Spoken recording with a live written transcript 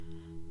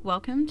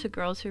Welcome to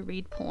Girls Who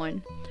Read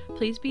Porn.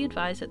 Please be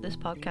advised that this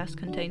podcast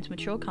contains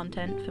mature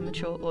content for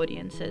mature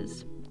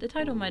audiences. The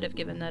title might have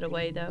given that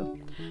away though.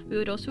 We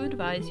would also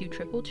advise you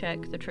triple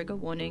check the trigger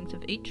warnings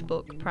of each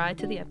book prior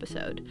to the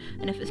episode,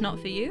 and if it's not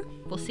for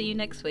you, we'll see you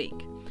next week.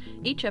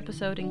 Each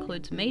episode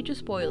includes major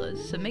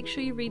spoilers, so make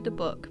sure you read the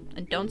book,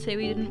 and don't say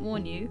we didn't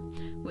warn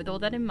you. With all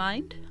that in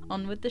mind,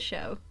 on with the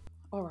show.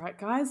 Alright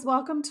guys,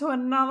 welcome to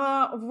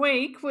another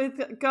week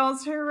with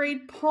Girls Who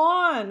Read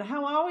Porn.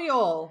 How are we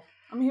all?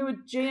 I'm here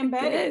with G and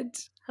Betty. Good.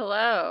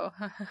 Hello.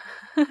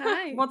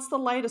 Hi. What's the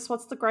latest?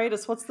 What's the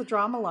greatest? What's the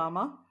drama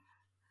llama?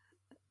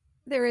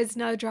 There is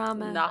no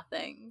drama.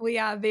 Nothing. We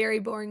are very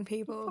boring What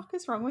people. the fuck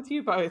is wrong with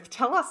you both?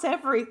 Tell us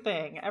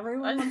everything.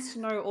 Everyone wants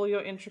to know all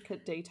your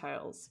intricate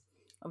details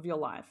of your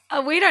life.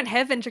 We don't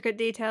have intricate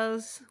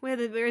details.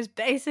 We're as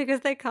basic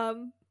as they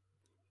come.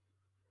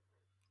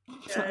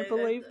 I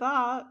believe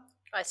that.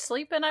 I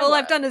sleep and I All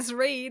work. I've done is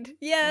read.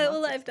 Yeah, Oh,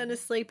 all that's I've done is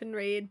sleep and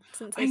read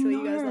since I I saw know.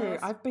 you guys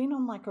last. I've been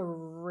on like a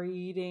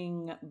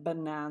reading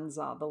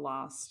bonanza the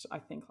last, I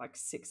think, like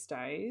 6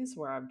 days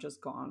where I've just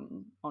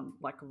gone on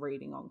like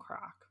reading on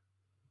crack.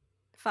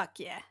 Fuck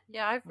yeah.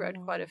 Yeah, I've read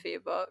quite a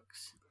few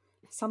books.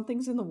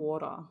 Something's in the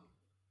water.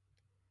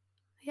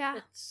 Yeah.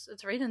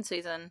 It's reading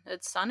season.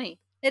 It's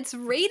sunny. It's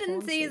reading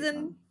Porn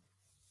season.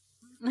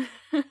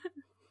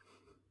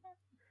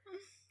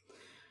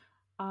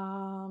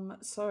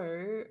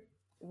 So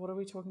what are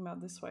we talking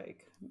about this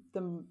week?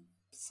 The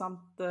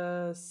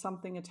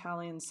something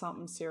Italian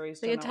something series.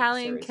 The Don't know what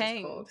Italian series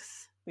is called.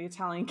 Kings. The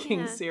Italian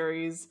Kings Yeah.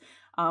 series.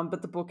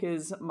 But the book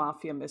is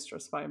Mafia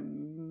Mistress by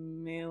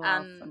Mila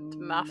And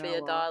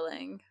Mafia Finelli.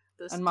 Darling.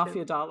 There's And two.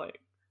 Mafia Darling.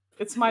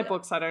 It's my Yeah.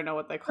 books. I don't know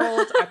what they're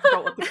called. I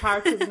forgot what the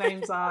characters'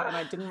 names are, and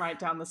I didn't write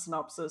down the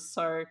synopsis.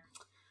 So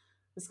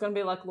it's going to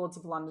be like Lords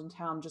of London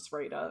Town. Just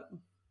read it.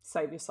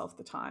 Save yourself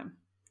the time.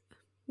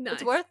 Nice.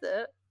 It's worth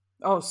it.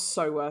 Oh,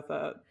 so worth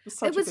it.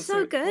 Such It was a so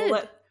series.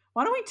 good.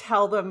 Why don't we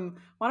tell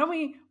them? Why don't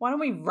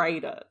we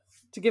rate it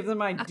to give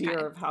them an idea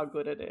Okay. of how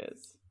good it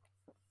is?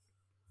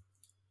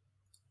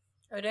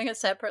 Are we doing it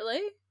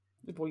separately?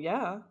 Well,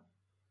 yeah.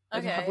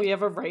 Okay. Have we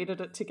ever rated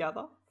it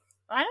together?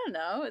 I don't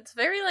know. It's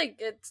very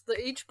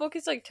each book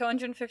is like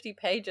 250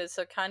 pages,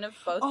 so kind of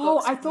both Oh,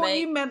 books I thought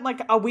make... you meant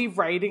like, are we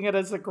rating it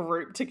as a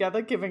group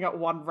together, giving it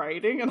one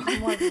rating? And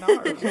I'm like, no.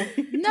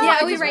 No, Yeah,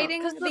 I are we just-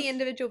 rating 'cause the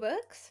individual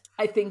books?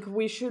 I think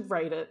we should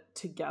rate it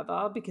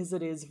together because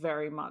it is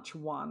very much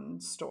one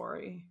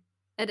story.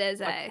 It is,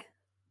 Like-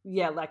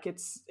 Yeah, like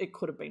it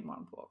could have been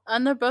one book.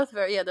 And they're both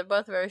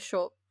very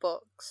short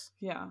books.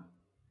 Yeah.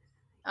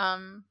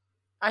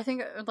 I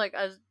think like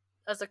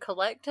as a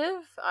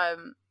collective,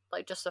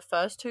 like just the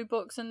first two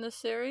books in this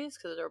series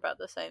because they're about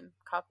the same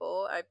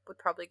couple. I would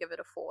probably give it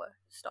a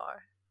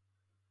 4-star.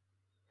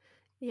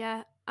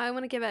 Yeah, I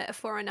want to give it a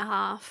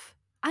 4.5.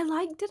 I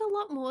liked it a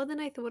lot more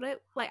than I thought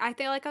it. Like, I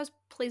feel like I was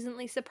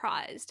pleasantly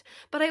surprised,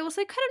 but I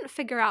also couldn't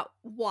figure out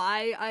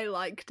why I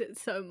liked it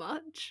so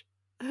much.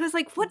 I was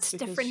like, what's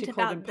It's because different she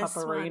called him about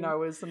this Paparino,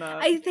 one? isn't it?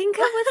 I think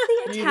it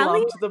was the You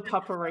Italian. loved the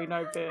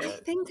Paparino bit. I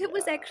think it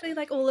was Yeah. actually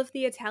like all of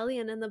the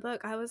Italian in the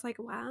book. I was like,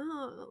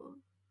 wow,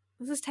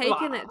 this is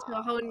taking it to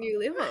a whole new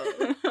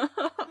level.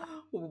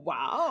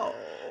 Wow.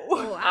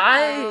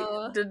 I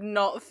Wow. did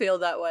not feel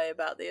that way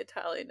about the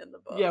Italian in the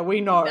book. Yeah,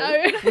 we know.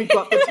 No. We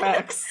got the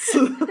texts.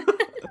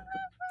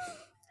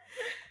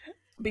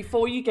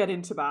 Before you get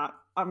into that,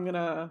 I'm going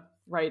to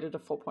rate it a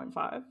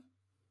 4.5.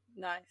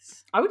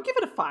 Nice. I would give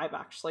it a 5,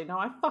 actually. No,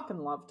 I fucking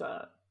loved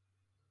it.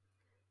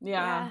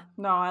 Yeah.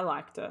 No, I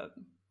liked it.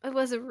 It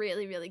was a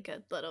really, really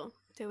good little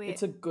duet.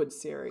 It's a good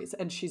series,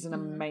 and she's an Mhm.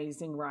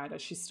 amazing writer.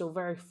 She's still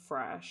very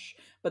fresh.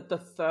 But the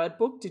third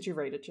book, did you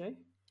read it, G?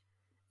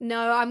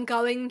 No, I'm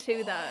going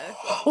to though.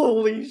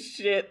 Holy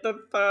shit, the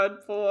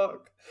third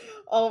book.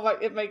 Oh my,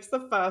 it makes the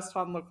first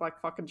one look like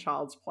fucking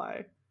child's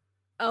play.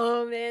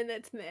 Oh man,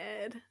 that's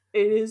mad.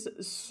 It is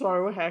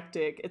so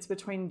hectic. It's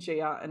between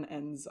Gia and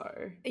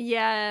Enzo.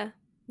 Yeah,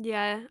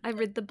 I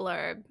read the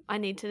blurb. I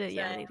need to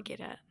Same. get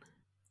it.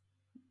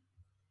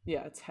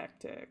 Yeah, it's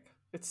hectic.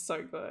 It's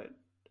so good.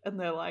 And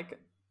they're like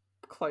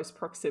close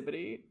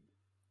proximity.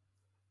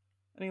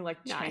 And he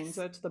like chains Nice.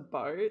 her to the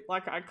boat.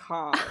 Like, I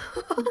can't.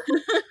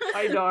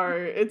 I know.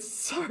 It's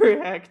so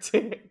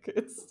hectic.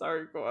 It's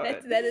so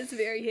good. that is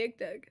very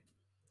hectic.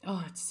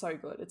 Oh, it's so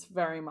good. It's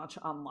very much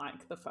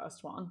unlike the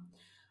first one.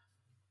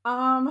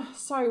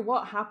 So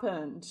what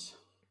happened?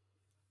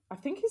 I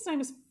think his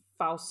name is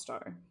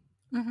Fausto.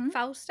 Mm-hmm.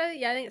 Fausto?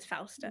 Yeah, I think it's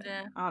Fausto.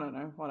 Yeah. I don't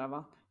know,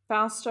 whatever.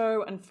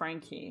 Fausto and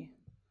Frankie.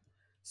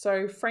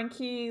 So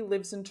Frankie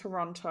lives in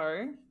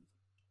Toronto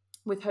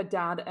with her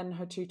dad and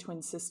her 2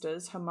 twin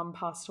sisters. Her mum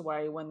passed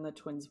away when the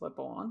twins were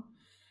born.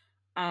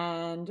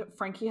 And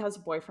Frankie has a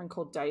boyfriend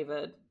called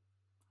David.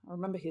 I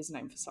remember his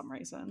name for some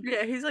reason.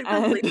 Yeah, he's like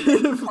And the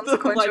least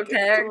consequential like,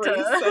 character.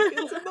 3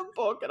 seconds in the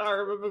book, and I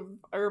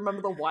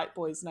remember the white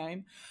boy's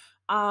name.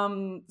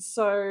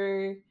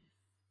 So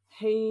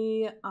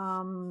he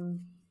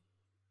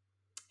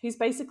he's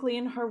basically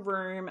in her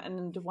room,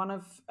 and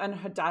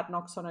her dad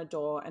knocks on her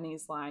door, and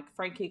he's like,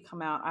 Frankie,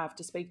 come out, I have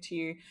to speak to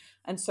you.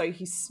 And so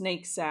he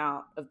sneaks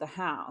out of the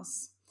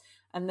house,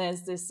 and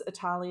there's this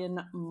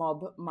Italian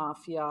mob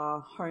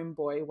mafia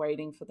homeboy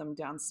waiting for them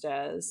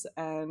downstairs,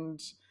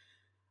 and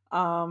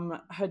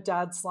her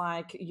dad's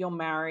like, you're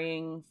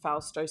marrying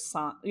Fausto's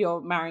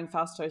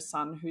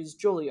son, who's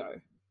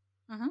Giulio.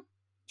 Mm-hmm.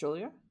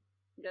 Giulio?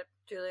 Yep,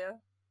 Giulio.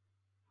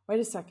 Wait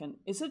a second,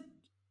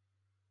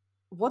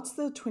 what's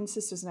the twin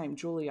sister's name?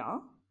 Julia?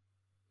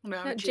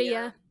 No,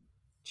 Gia.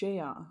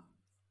 Gia.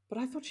 But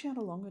I thought she had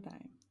a longer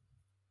name.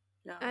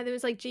 No. There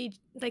was like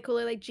they call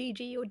her like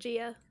Gigi or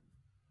Gia.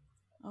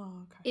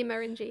 Oh, okay. Emma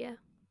and Gia.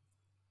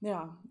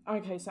 Yeah.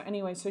 Okay, so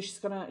anyway, so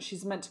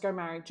she's meant to go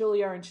marry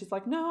Giulio, and she's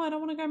like, no, I don't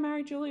want to go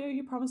marry Giulio.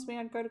 You promised me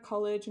I'd go to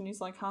college. And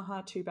he's like,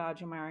 haha, too bad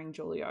you're marrying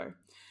Giulio.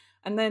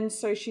 And then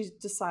so she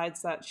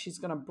decides that she's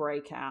going to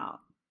break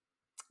out.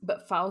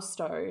 But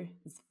Fausto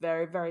is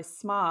very, very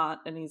smart,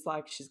 and he's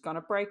like, she's going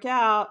to break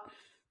out.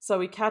 So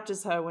he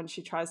catches her when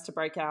she tries to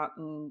break out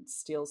and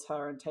steals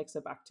her and takes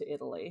her back to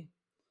Italy.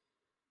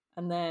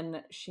 And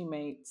then she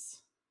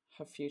meets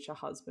her future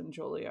husband,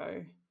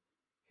 Giulio,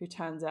 who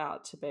turns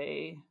out to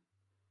be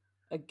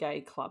a gay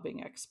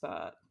clubbing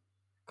expert.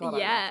 God,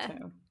 yeah. I loved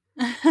him.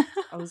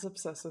 I was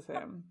obsessed with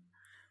him.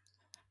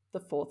 The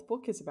 4th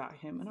book is about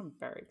him, and I'm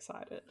very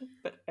excited.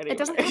 But anyway. It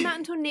doesn't come out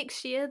until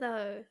next year,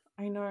 though.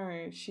 I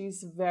know.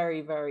 She's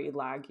very, very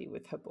laggy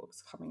with her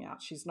books coming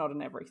out. She's not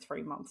an every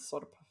 3 month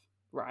sort of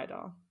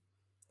writer.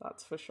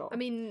 That's for sure. I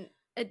mean,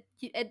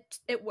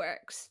 it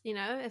works, you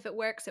know? If it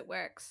works, it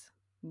works.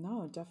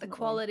 No, definitely. The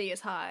quality is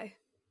high.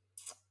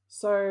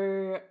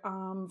 So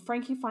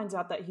Frankie finds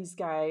out that he's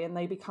gay, and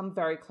they become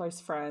very close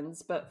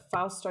friends, but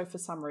Fausto, for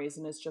some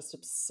reason, is just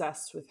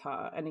obsessed with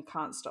her, and he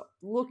can't stop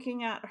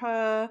looking at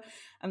her.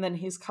 And then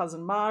his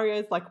cousin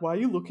Mario's like, why are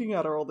you looking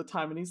at her all the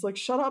time? And he's like,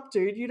 shut up,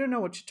 dude, you don't know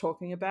what you're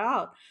talking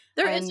about.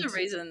 There is a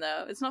reason,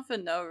 though. It's not for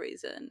no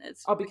reason.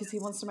 It's because he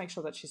wants to make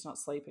sure that she's not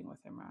sleeping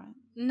with him, right?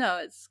 No,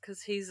 it's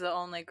because he's the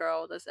only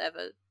girl that's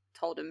ever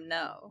told him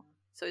no.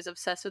 So he's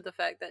obsessed with the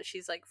fact that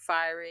she's like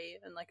fiery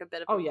and like a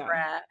bit of a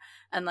brat,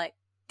 and like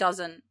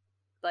doesn't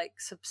like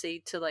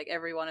succeed to like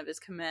every one of his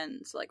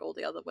commands like all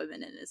the other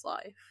women in his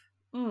life.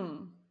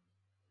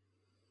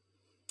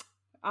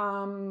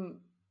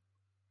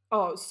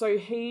 So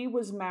he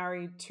was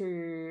married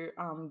to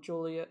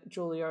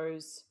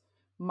Giulio's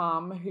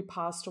mum, who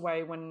passed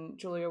away when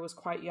Giulio was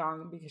quite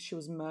young because she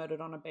was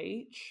murdered on a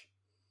beach,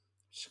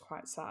 which is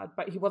quite sad.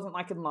 But he wasn't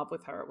like in love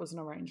with her. It was an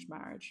arranged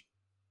marriage.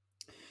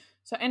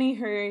 So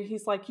anywho,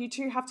 he's like, you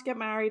two have to get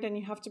married and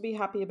you have to be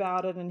happy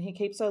about it. And he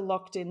keeps her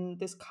locked in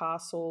this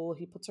castle.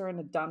 He puts her in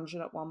a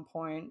dungeon at one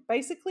point.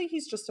 Basically,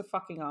 he's just a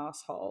fucking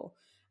asshole.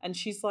 And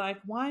she's like,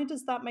 why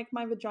does that make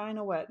my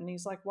vagina wet? And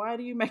he's like, why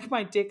do you make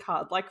my dick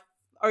hard? Like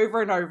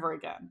over and over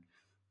again.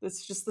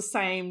 It's just the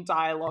same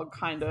dialogue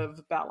kind of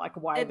about like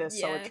why they're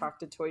so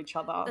attracted to each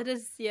other. It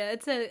is, yeah.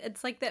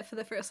 It's like that for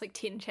the first like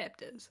 10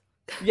 chapters.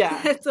 Yeah.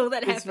 That's all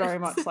that happens. It's very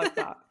much like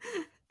that.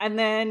 And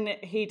then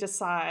he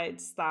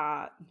decides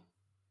that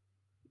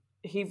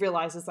he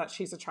realizes that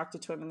she's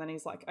attracted to him, and then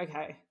he's like,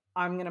 okay,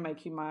 I'm going to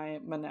make you my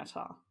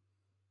Moneta.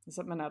 Is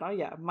it Moneta?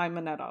 Yeah, my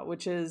Moneta,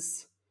 which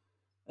is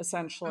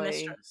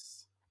essentially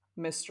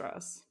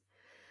mistress.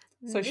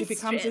 So she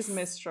becomes his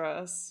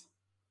mistress,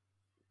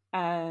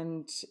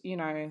 and, you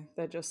know,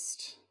 they're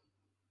just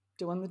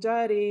doing the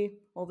dirty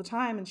all the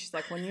time. And she's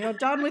like, when you're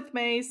done with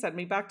me, send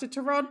me back to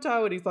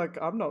Toronto. And he's like,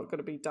 I'm not going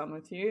to be done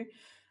with you.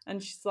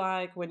 And she's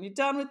like, when you're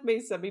done with me,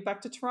 send me back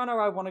to Toronto.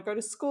 I want to go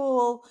to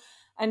school.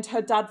 And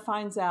her dad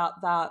finds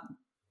out that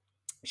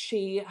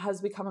she has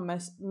become a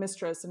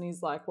mistress, and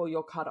he's like, well,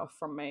 you're cut off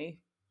from me.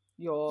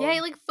 He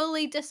like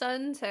fully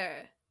disowns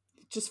her.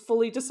 Just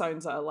fully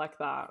disowns her like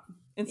that.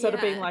 Instead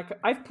of being like,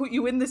 I've put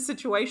you in this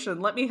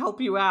situation, let me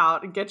help you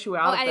out and get you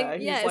out of there.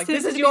 He's like,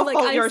 this is your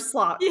fault, you're a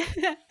slut.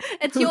 Yeah.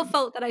 It's your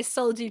fault that I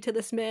sold you to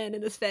this man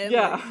and this family.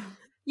 Yeah.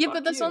 Yeah,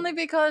 but that's only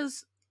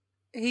because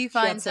he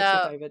finds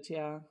out David,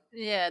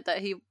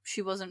 that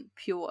she wasn't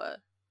pure.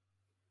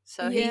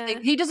 So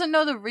he doesn't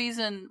know the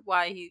reason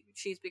why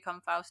she's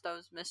become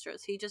Fausto's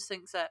mistress. He just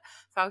thinks that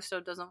Fausto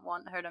doesn't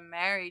want her to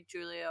marry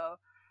Giulio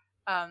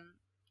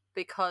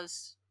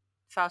because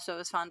Fausto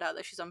has found out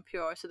that she's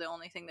impure, so the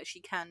only thing that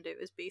she can do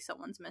is be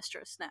someone's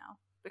mistress now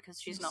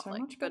because she's not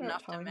like good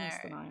enough to marry.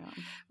 Than I am.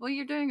 Well,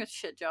 you're doing a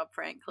shit job,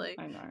 frankly.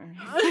 I know.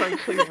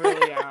 Frankly,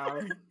 really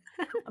am.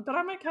 But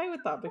I'm okay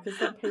with that because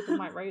then people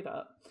might read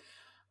it.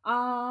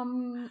 I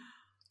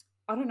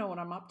don't know what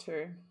I'm up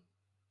to.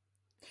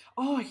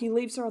 Oh, he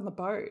leaves her on the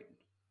boat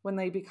when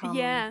they become...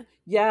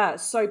 Yeah.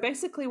 So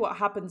basically what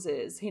happens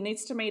is he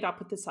needs to meet up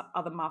with this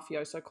other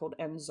mafioso called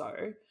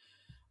Enzo.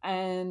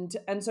 And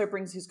Enzo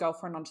brings his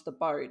girlfriend onto the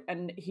boat.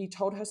 And he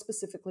told her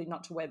specifically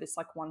not to wear this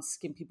like one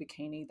skimpy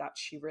bikini that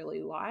she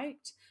really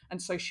liked.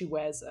 And so she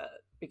wears it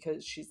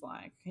because she's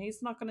like,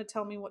 he's not going to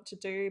tell me what to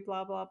do,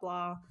 blah, blah,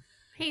 blah.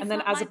 And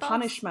then as a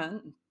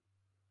punishment...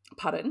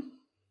 Pardon?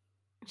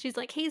 She's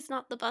like, he's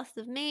not the boss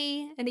of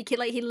me, and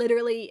he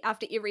literally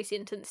after every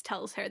sentence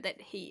tells her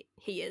that he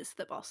is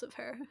the boss of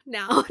her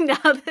now.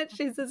 Now that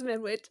she's his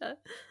midwinter.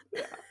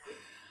 Yeah.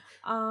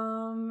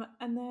 And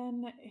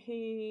then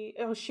she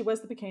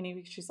wears the bikini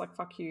because she's like,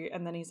 fuck you.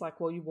 And then he's like,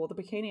 well, you wore the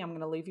bikini, I'm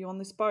gonna leave you on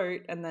this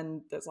boat. And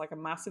then there's like a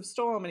massive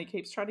storm, and he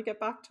keeps trying to get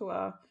back to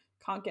her,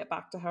 can't get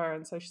back to her.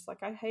 And so she's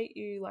like, I hate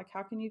you, like,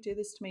 how can you do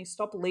this to me?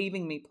 Stop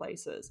leaving me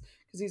places.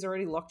 Because he's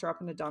already locked her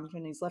up in a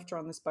dungeon, he's left her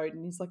on this boat,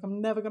 and he's like,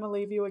 I'm never gonna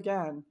leave you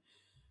again. And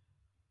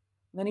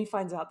then he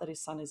finds out that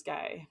his son is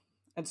gay,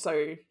 and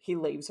so he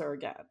leaves her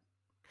again.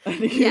 And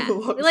he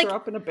locks her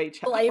up in a beach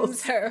house.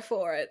 Blames her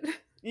for it.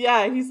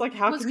 Yeah, he's like,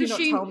 how can you not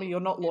tell me you're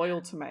not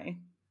loyal to me?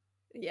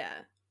 Yeah.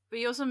 But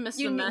you also missed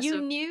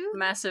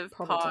massive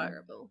part.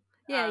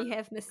 Yeah, you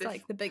have missed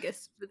like the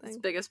biggest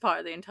part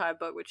of the entire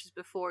book, which is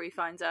before he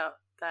finds out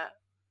that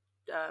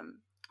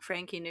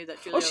Frankie knew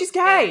that Julia. Oh, she's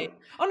gay.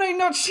 Oh no,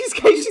 not she's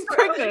gay. She's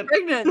pregnant.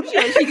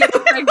 She gets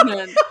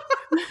pregnant.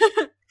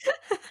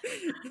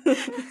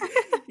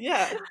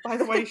 Yeah. By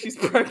the way, she's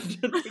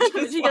pregnant.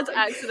 She gets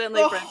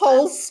accidentally pregnant. The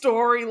whole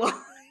storyline.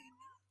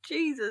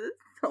 Jesus,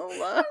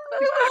 Ola.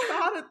 I'm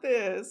bad at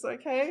this,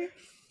 okay?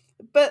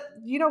 But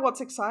you know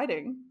what's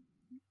exciting?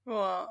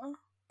 What?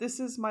 This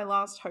is my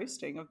last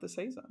hosting of the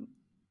season.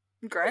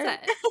 Great.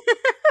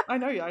 I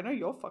know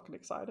you're fucking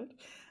excited.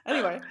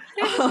 Anyway.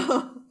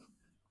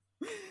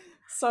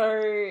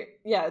 So,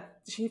 yeah,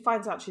 she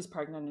finds out she's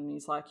pregnant, and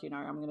he's like,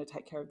 I'm going to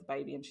take care of the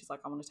baby. And she's like,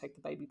 I want to take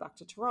the baby back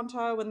to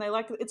Toronto. And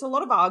it's a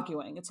lot of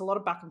arguing. It's a lot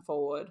of back and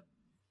forward.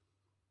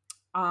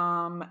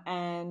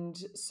 And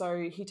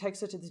so he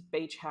takes her to this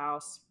beach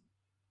house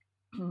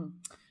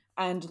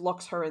and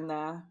locks her in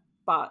there.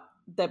 But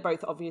they're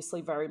both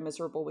obviously very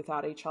miserable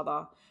without each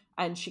other.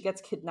 And she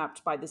gets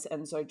kidnapped by this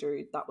Enzo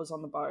dude that was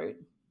on the boat.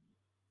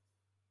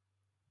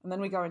 And then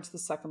we go into the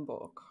second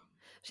book.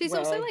 She's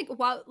also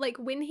like,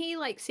 when he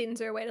like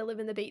sends her away to live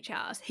in the beach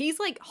house, he's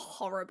like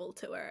horrible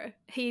to her.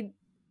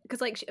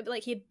 Because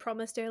he had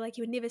promised her like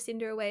he would never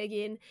send her away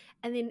again,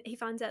 and then he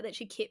finds out that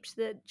she kept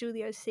the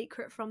Julio's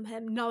secret from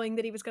him, knowing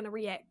that he was going to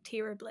react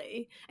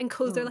terribly, and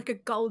calls her like a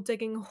gold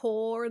digging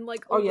whore and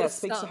like all this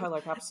speaks stuff. to her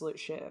like absolute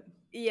shit.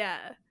 Yeah.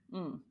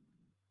 I'm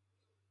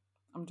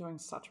doing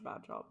such a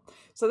bad job.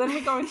 So then we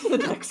go into the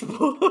next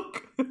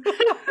book.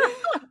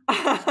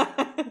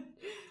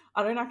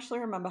 I don't actually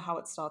remember how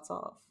it starts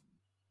off.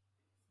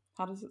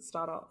 How does it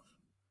start off?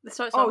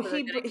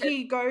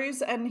 He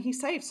goes and he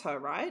saves her,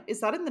 right?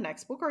 Is that in the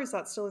next book, or is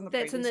that still in the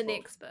previous book? That's in the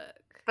next book.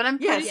 But I'm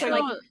pretty sure...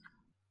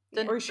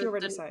 or is she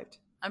already saved?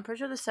 I'm pretty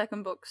sure the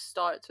second book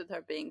starts with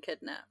her being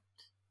kidnapped.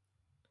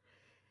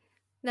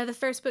 Now, the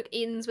first book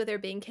ends with her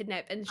being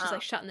kidnapped and she's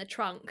like shut in the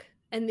trunk.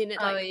 And then it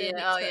and then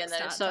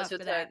it starts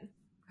with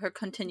her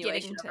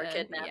continuation of her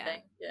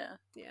kidnapping.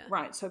 Yeah.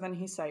 Right, so then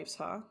he saves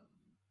her.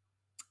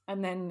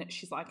 And then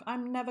she's like,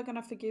 I'm never going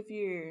to forgive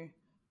you.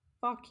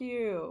 Fuck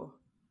you.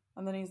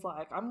 And then he's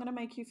like, I'm going to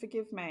make you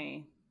forgive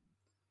me.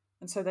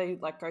 And so they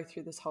like go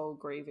through this whole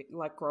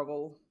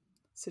grovel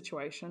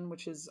situation,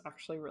 which is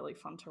actually really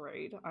fun to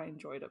read. I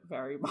enjoyed it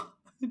very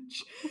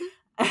much.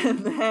 And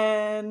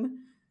then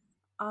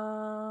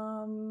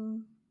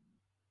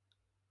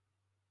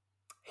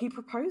he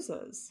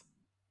proposes.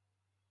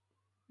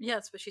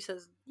 Yes, but she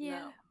says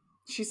no.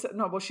 She said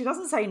no. Well, she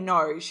doesn't say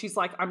no. She's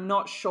like, I'm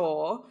not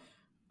sure.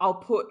 I'll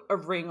put a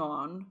ring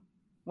on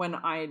when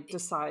I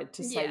decide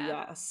to say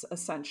yes,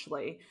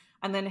 essentially.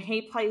 And then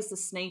he plays the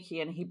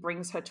sneaky and he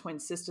brings her twin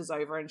sisters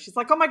over and she's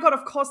like, oh my God,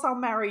 of course I'll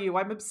marry you.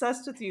 I'm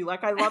obsessed with you.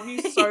 Like, I love you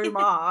so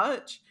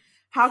much.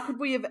 How could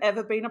we have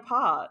ever been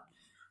apart?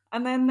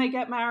 And then they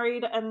get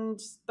married and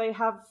they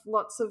have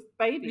lots of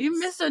babies. You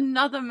missed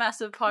another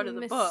massive part of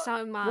the book.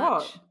 So much.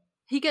 What?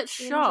 He gets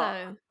shot.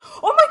 Enzo.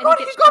 Oh my God,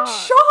 he got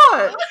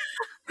shot!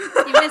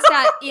 You missed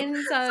out,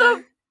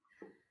 Enzo.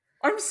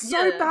 I'm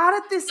so bad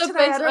at this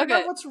today. I don't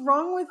know what's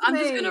wrong with me. I'm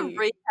just going to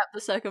recap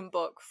the second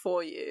book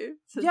for you.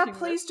 Yeah,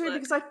 please do,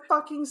 because I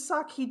fucking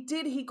suck.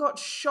 He got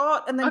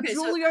shot, and then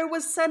Julio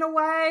was sent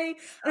away,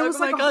 and it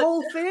was like a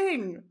whole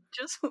thing.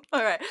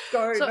 All right.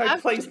 Go,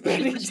 please,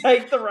 Betty,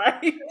 take the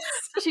reins.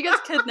 So she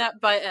gets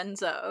kidnapped by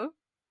Enzo,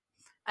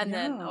 and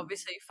then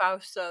obviously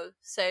Fausto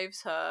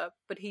saves her,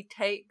 but he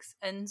takes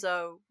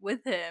Enzo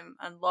with him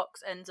and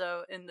locks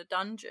Enzo in the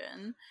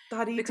dungeon.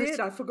 That he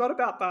did. I forgot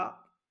about that.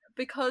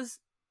 Because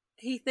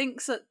he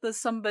thinks that there's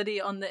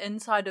somebody on the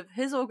inside of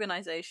his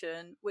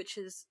organization which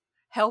is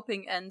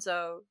helping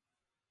Enzo,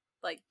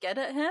 like, get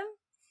at him.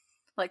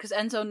 Like, because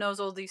Enzo knows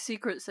all these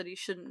secrets that he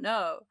shouldn't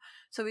know.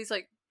 So he's,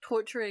 like,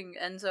 torturing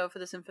Enzo for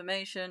this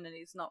information and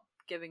he's not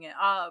giving it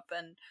up.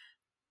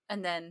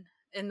 And then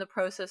in the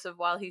process of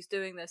while he's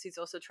doing this, he's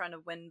also trying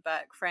to win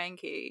back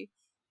Frankie.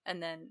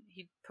 And then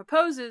he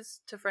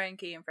proposes to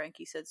Frankie and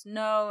Frankie says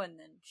no. And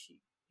then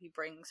he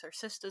brings her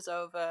sisters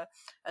over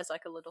as,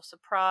 like, a little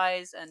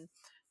surprise. And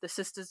the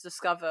sisters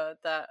discover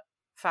that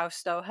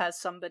Fausto has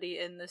somebody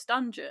in this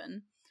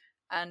dungeon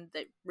and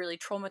it really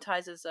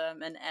traumatizes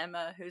them. And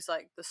Emma, who's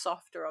like the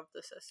softer of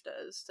the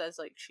sisters, says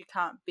like she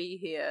can't be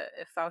here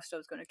if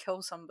Fausto's going to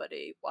kill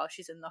somebody while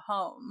she's in the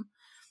home.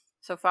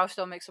 So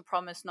Fausto makes a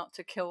promise not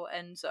to kill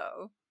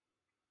Enzo.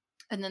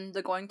 And then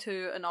they're going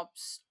to an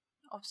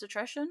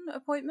obstetrician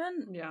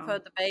appointment for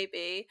the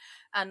baby.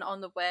 And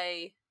on the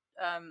way,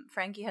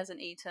 Frankie hasn't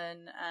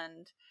eaten,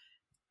 and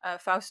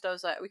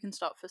Fausto's like, we can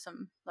stop for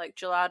some like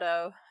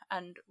gelato.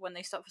 And when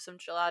they stop for some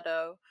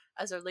gelato,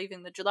 as they're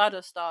leaving the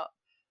gelato stop,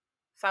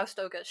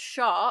 Fausto gets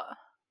shot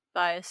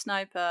by a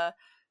sniper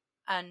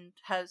and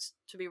has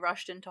to be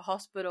rushed into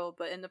hospital.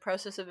 But in the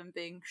process of him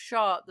being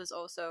shot, there's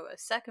also a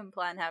second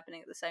plan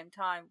happening at the same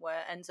time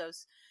where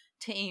Enzo's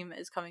team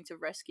is coming to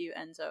rescue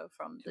Enzo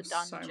from the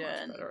dungeon. So much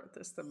better at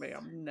this than me.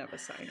 I'm never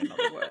saying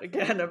another word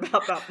again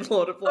about that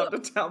Lord of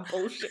London Town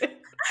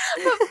bullshit.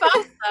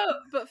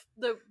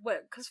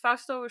 Because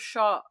Fausto was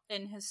shot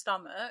in his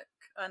stomach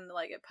and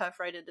like it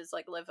perforated his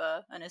like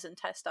liver and his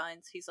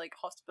intestines. He's like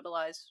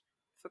hospitalized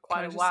for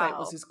quite a while. Say it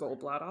was his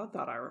gallbladder?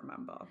 That I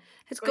remember.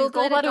 His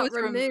gallbladder got was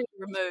removed,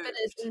 removed, but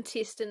his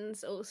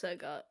intestines also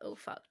got all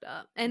fucked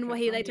up, and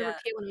he later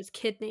repaired one of his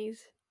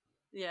kidneys.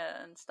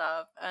 Yeah, and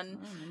stuff, and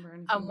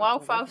while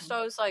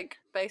Fausto's like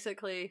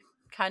basically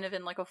kind of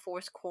in like a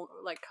forced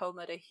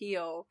coma to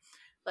heal,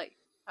 like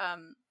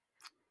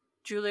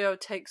Giulio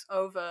takes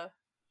over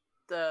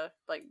the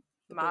like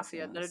the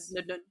mafia, the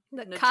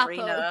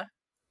capo.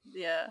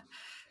 Yeah,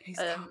 he's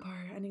capo,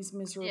 and he's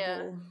miserable.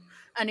 Yeah.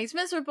 And he's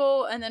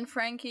miserable, and then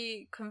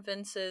Frankie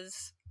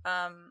convinces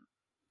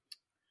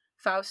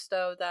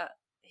Fausto that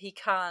he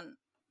can't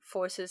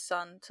force his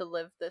son to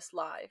live this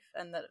life,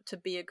 and that to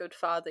be a good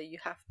father, you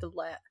have to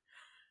let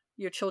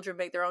your children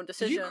make their own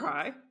decisions. Did you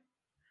cry?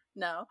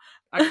 No.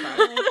 I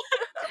cried.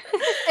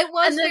 It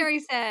was very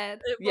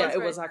sad.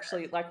 It was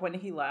actually, like, when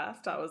he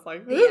left, I was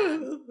like,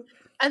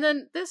 And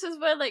then this is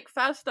where, like,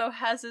 Fausto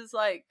has his,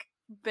 like,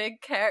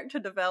 big character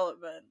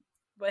development,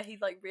 where he,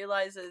 like,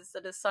 realizes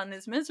that his son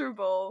is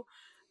miserable,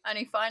 and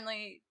he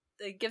finally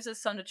gives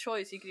his son a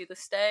choice. He could either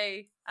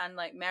stay and,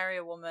 like, marry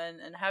a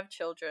woman and have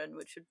children,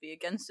 which would be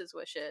against his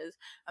wishes,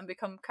 and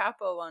become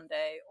capo one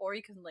day, or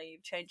he can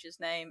leave, change his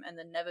name, and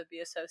then never be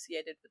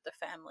associated with the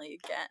family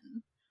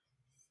again.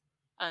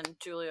 And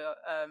Giulio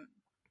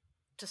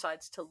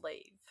decides to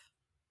leave.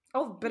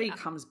 Oh, but he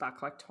comes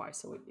back like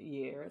twice a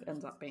year. It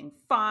ends up being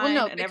fine,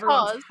 and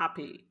everyone's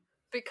happy.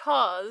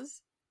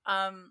 Because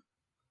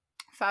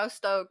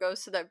Fausto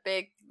goes to that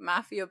big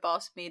mafia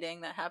boss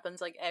meeting that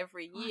happens like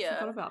every year.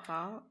 I forgot about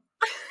that.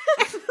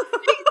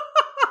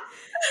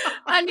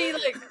 And he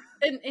like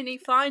and he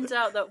finds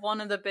out that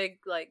one of the big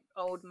like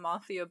old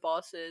mafia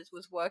bosses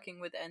was working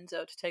with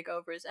Enzo to take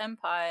over his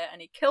empire, and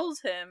he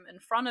kills him in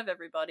front of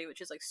everybody, which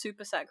is like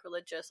super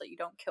sacrilegious. Like, you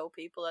don't kill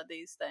people at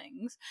these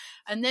things.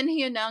 And then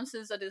he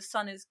announces that his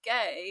son is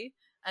gay,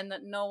 and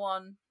that no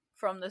one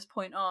from this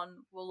point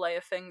on will lay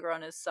a finger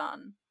on his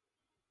son.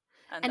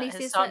 And he his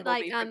says son that,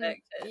 will be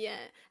protected.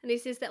 And he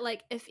says that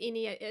like if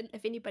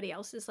anybody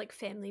else's like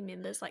family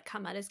members like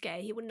come out as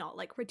gay, he would not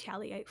like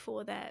retaliate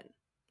for that,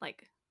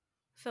 like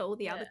for all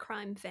the other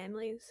crime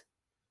families.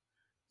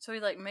 So he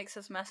like makes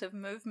this massive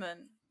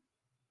movement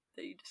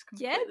that you just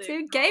completely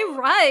dude, gay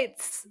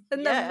rights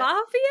in the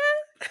mafia.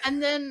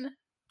 And then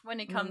when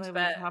he comes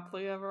back,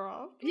 happily ever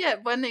after. Yeah,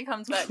 when he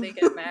comes back, they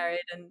get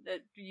married, and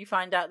you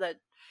find out that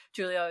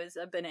Giulio has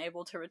been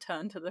able to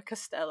return to the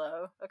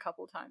Castello a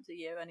couple times a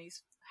year, and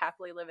he's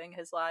happily living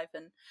his life.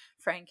 And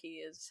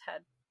Frankie has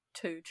had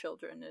 2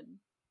 children, and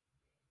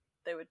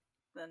they're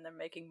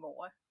making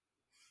more.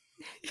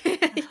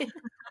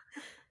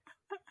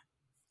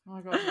 Oh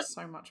my god, you're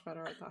so much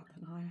better at that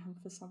than I am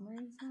for some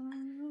reason.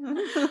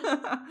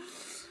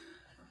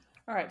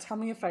 All right, tell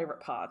me your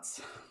favourite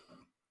parts.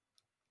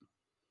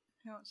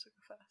 Who wants to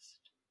go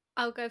first?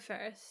 I'll go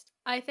first.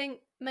 I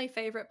think my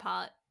favourite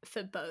part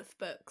for both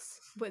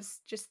books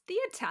was just the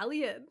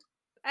Italian.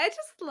 I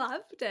just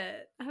loved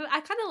it.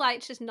 I kind of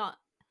liked just not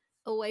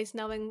always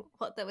knowing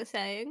what they were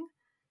saying.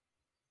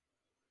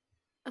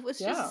 It was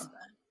just...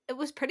 It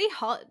was pretty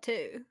hot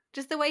too.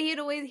 Just the way he'd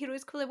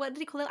always call it. What did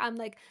he call it? I'm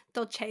like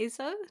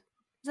Dolcezo.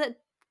 Is it?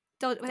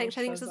 I think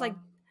it's just like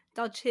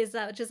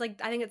Dolcezza, which is like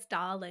I think it's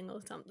darling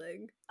or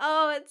something.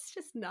 Oh, it's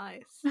just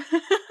nice.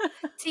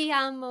 Ti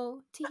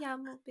amo,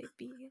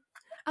 baby,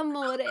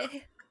 amore.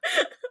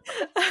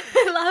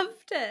 I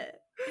loved it.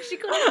 She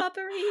called it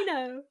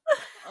Paparino.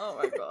 Oh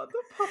my god,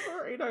 the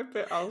Paparino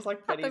bit. I was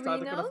like, Betty's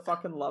either gonna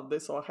fucking love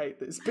this or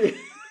hate this bit.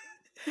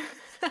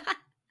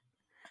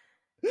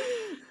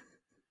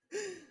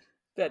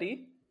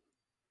 Betty?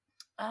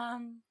 I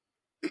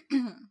don't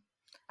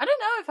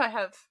know if I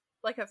have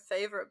like a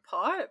favorite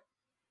part.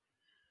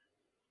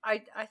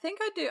 I think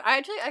I do.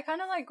 I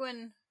kind of like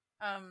when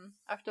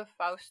after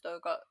Fausto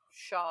got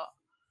shot,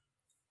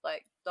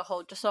 like the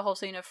whole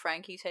scene of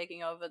Frankie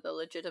taking over the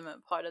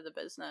legitimate part of the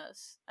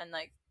business and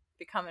like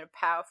becoming a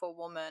powerful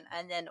woman,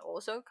 and then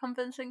also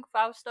convincing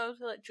Fausto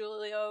to let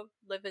Giulio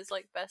live his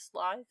like best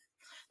life.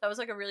 That was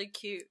like a really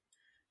cute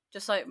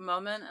just like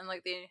moment, and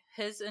like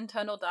his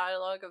internal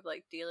dialogue of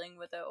like dealing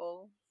with it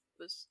all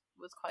was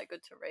quite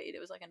good to read. It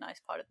was like a nice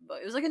part of the book.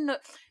 It was like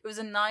it was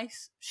a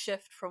nice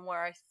shift from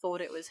where I thought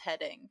it was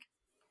heading.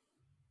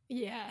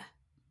 Yeah.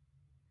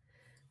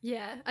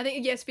 Yeah, I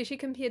think, yeah, especially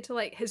compared to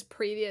like his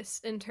previous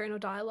internal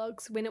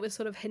dialogues when it was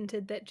sort of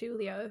hinted that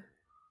Julio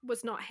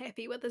was not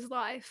happy with his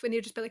life, when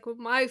he'd just be like, well,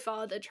 my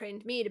father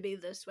trained me to be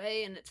this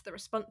way and it's the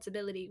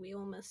responsibility we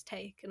all must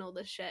take and all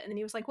this shit. And then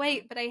he was like,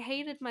 wait, but I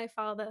hated my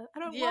father. I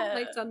don't want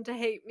my son to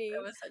hate me.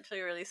 It was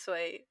actually really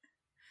sweet.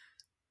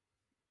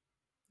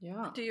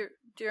 Yeah. Do you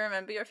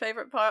remember your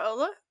favorite part,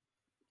 Ola?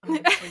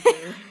 I actually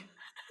do.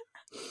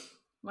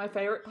 My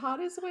favorite part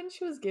is when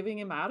she was giving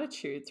him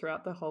attitude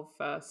throughout the whole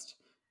first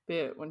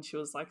bit, when she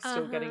was like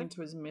still getting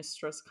into his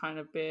mistress kind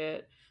of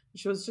bit.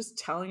 She was just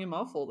telling him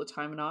off all the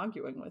time and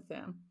arguing with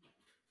him.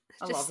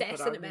 I Just love a good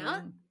sassing him out.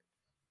 argument.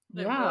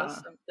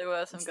 There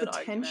were some It's good the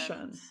arguments.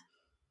 tension.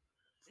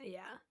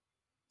 Yeah.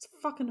 It's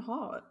fucking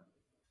hot.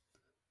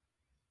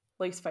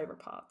 Least favorite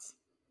parts.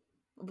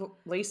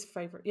 Least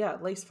favorite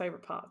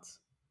parts.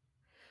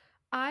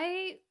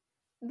 My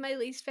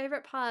least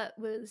favorite part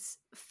was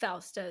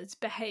Fausto's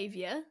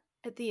behavior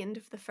at the end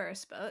of the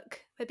first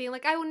book. By being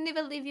like, I will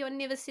never leave you, I'll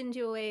never send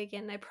you away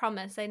again, I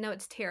promise. I know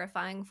it's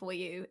terrifying for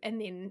you. And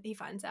then he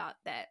finds out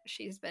that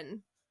she's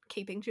been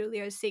keeping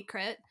Julio's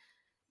secret.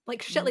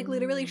 Like shit, like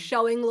literally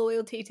showing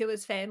loyalty to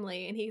his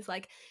family. And he's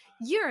like,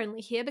 you're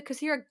only here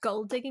because you're a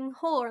gold digging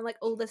whore and like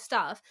all this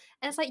stuff.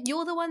 And it's like,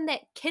 you're the one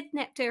that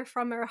kidnapped her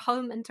from her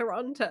home in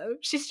Toronto.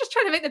 She's just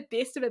trying to make the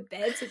best of a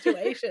bad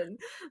situation.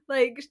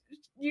 Like,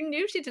 you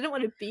knew she didn't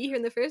want to be here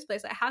in the first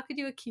place. Like, how could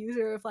you accuse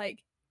her of like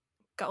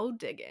gold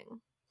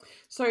digging?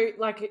 So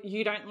like,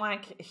 you don't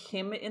like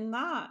him in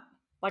that?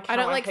 Like, I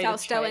how don't like hated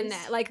Fausto in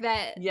Chase? that. Like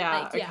that. Yeah,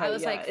 like, yeah. okay, I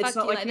was like, fuck it's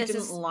not you. like you this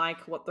didn't is.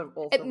 like what the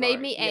author It made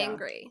wrote. me Yeah.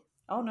 angry.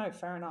 Oh no,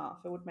 fair enough.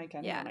 It would make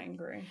anyone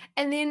angry.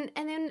 And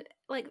then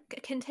like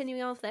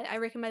continuing off that, I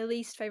reckon my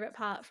least favorite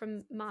part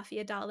from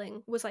Mafia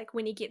Darling was like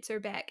when he gets her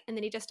back and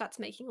then he just starts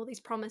making all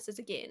these promises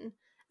again.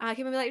 And I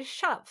can be like,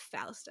 shut up,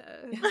 Fausto.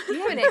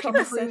 You haven't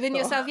actually proven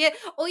yourself yet.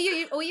 All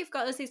you've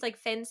got is these like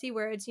fancy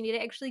words. You need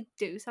to actually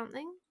do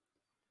something.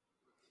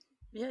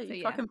 Yeah,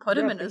 you fucking put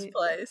him in his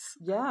place.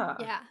 Yeah.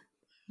 Yeah.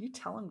 You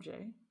tell him, G.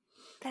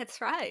 That's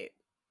right.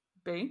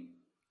 B,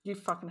 you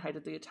fucking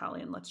hated the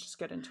Italian. Let's just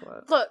get into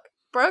it. Look,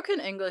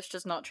 broken English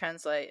does not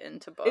translate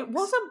into books. It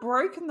wasn't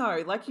broken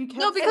though. Like you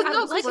kept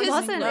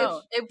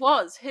it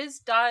was. His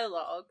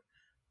dialogue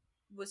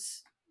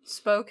was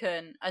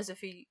spoken as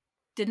if he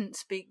didn't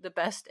speak the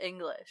best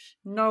English.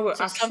 No,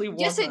 it actually wasn't.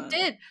 Yes, it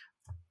did.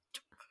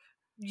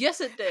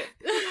 Yes, it did.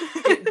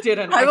 It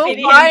didn't. I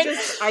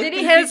think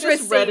he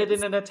just read it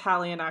in an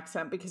Italian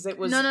accent because it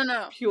was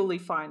purely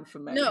fine for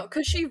me. No,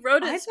 because she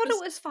wrote it. I thought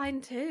it was fine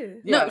too.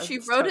 Yeah, no, she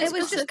wrote it. It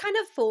was just kind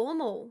of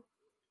formal.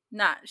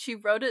 Nah, she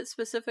wrote it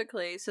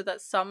specifically so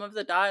that some of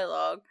the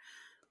dialogue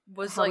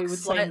was How like he would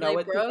say slightly no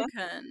at the end?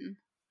 broken.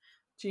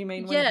 Do you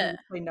mean when he would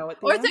say no at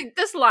the or end? I think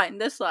this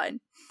line.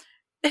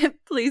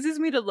 It pleases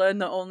me to learn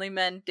that only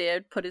men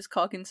dared put his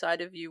cock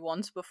inside of you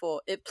once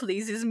before. It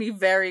pleases me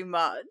very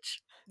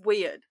much.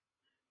 Weird.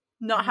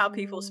 Not how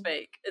people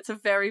speak. It's a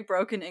very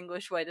broken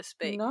English way to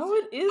speak. No,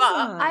 it isn't.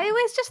 I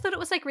always just thought it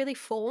was like really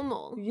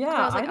formal. Yeah,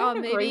 I was like, I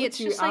don't maybe agree it's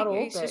with just you like at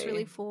all, it's just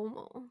really babe.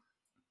 formal.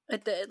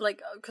 It did,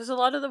 like, because a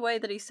lot of the way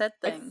that he said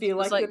things, I feel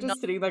like you're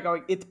just sitting there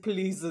going, "It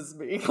pleases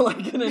me,"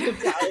 like in an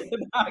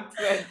Italian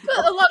accent.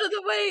 But a lot of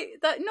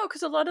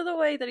the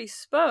way that he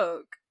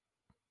spoke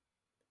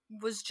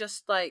was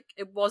just like,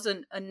 it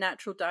wasn't a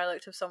natural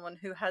dialect of someone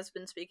who has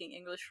been speaking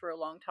English for a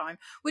long time,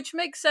 which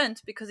makes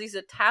sense because he's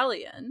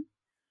Italian,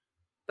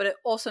 but it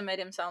also made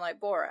him sound like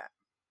Borat.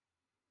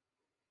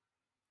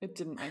 It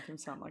didn't make him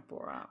sound like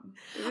Borat.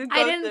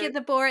 I didn't get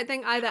the Borat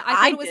thing either. I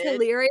thought it was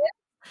hilarious.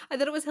 I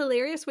thought it was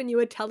hilarious when you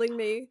were telling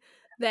me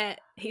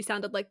that he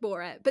sounded like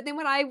Borat. But then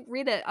when I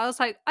read it, I was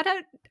like, I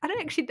don't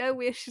actually know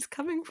where she's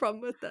coming from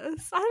with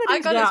this. I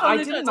didn't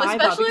either because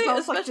I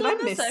was like, did I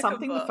miss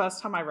something the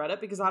first time I read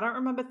it? Because I don't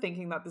remember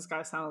thinking that this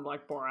guy sounded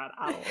like Borat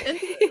at all.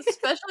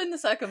 Especially in the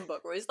second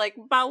book where he's like,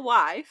 my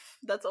wife.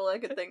 That's all I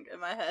could think in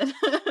my head.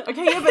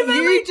 Okay, yeah, but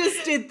you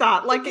just did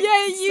that. Like,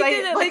 yeah, you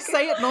did it. Like,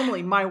 say it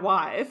normally. My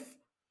wife.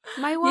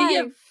 My wife.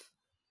 Yeah.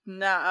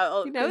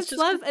 No, it's just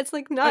love. It's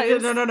like no.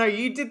 No.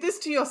 You did this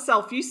to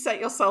yourself. You set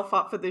yourself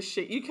up for this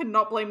shit. You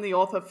cannot blame the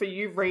author for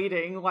you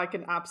reading like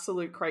an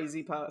absolute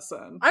crazy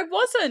person. I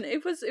wasn't.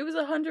 It was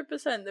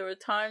 100%. There were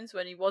times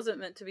when he wasn't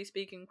meant to be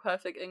speaking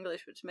perfect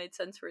English, which made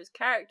sense for his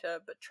character,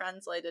 but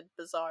translated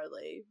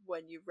bizarrely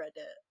when you read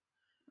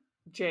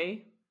it.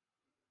 G?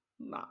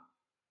 Nah.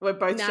 We're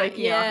both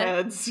shaking our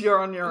heads. You're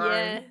on your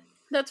own.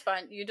 That's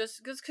fine. You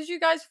just because you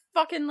guys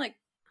fucking like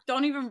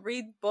don't even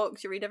read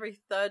books. You read every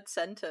third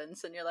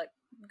sentence, and you're like,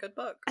 "Good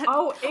book."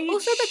 Oh,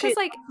 also because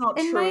like not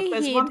in true. my If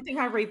there's head, one thing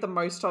I read the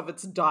most of,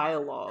 it's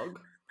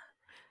dialogue.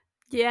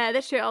 Yeah,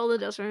 that's true. Ola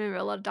does remember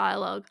a lot of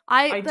dialogue.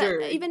 I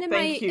do. Even in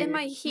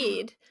my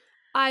head,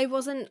 I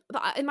wasn't.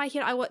 In my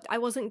head, I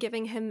wasn't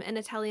giving him an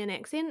Italian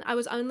accent. I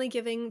was only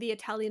giving the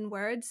Italian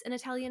words an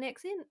Italian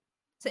accent.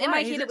 So in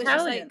my head, it was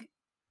just like,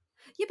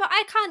 yeah, but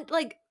I can't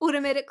like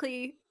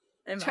automatically.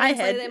 In my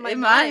head,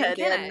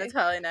 he had an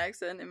Italian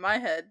accent. In my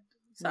head.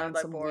 Sound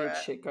like some Borat. weird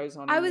shit goes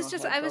on. I was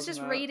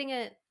just reading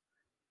it.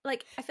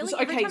 like I feel like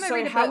every Okay, time I so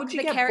read a how book, would you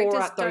the get characters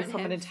Borat though don't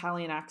from an have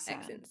Italian accent?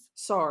 accents.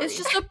 Sorry, It's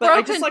just a but I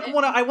broken. just like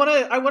I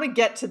want to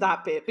get to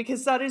that bit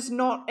because that is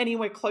not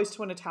anywhere close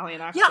to an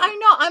Italian accent. Yeah, I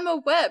know. I'm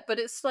aware, but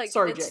it's like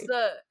Sorry, it's Jade.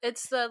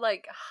 the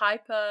like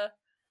hyper.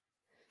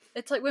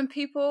 It's like when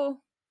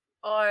people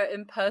are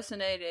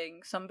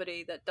impersonating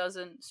somebody that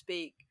doesn't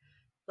speak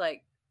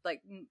like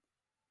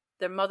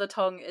their mother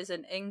tongue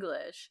isn't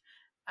English,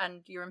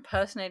 and you're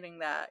impersonating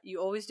that. You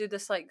always do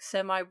this like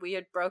semi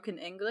weird broken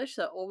English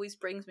that always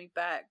brings me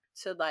back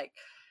to like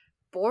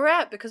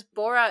Borat, because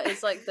Borat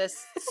is like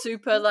this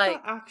super What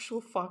like the actual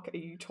fuck are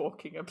you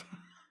talking about?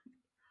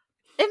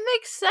 it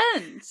makes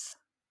sense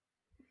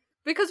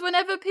because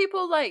whenever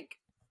people like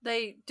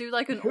they do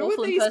like an Who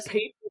awful are these impersonation,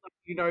 people that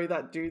you know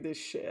that do this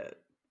shit?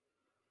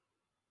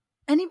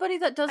 anybody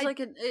that does like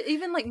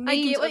even like I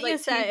memes get or what like you're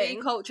TV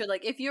saying. culture,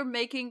 like if you're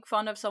making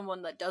fun of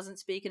someone that doesn't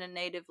speak in a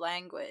native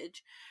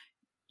language,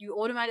 you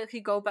automatically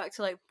go back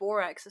to like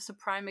Borat. It's a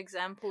prime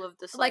example of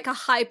this Like a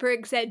hyper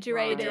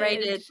exaggerated,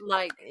 exaggerated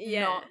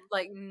yeah.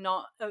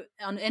 not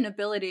an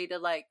inability to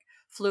like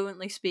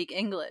fluently speak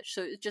English.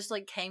 So it just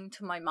like came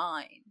to my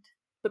mind.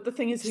 But the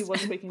thing is, he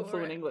was speaking Borat.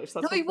 fluent English.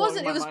 That's No, what's he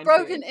wasn't. blowing It my was mind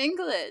broken here.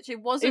 English. It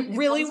wasn't. It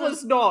really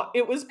was not.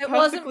 It was It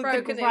wasn't perfectly.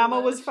 broken The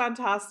grammar was English.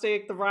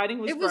 fantastic. The writing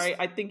was It was- great.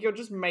 I think you're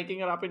just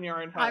making it up in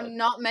your own head. I'm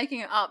not making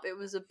it up. It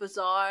was a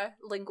bizarre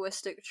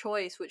linguistic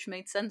choice which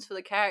made sense for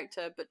the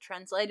character, but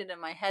translated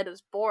in my head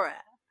as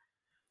Borat.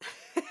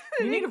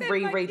 You need to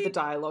reread the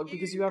dialogue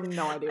because you have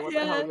no idea what the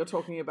Yeah. hell you're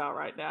talking about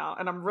right now.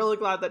 And I'm really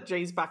glad that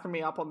G's backing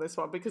me up on this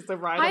one because the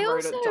writer I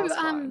wrote it also just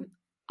fine.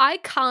 I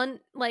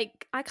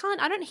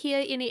don't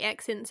hear any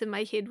accents in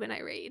my head when I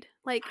read.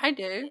 Like I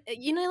do.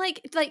 you know,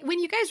 like when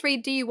you guys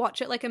read, do you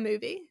watch it like a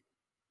movie?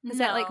 Is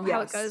that like No. how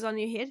Yes. it goes on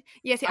your head?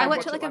 Yes, I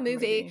watch it like a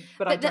movie.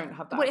 but I don't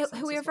have that. accents as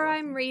Whoever well, I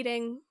I'm think.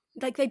 reading,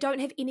 like they don't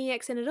have any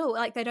accent at all.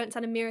 Like they don't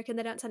sound American,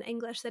 they don't sound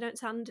English, they don't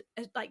sound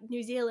like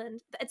New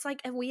Zealand. It's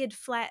like a weird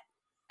flat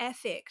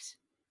affect.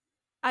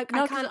 I No,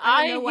 because don't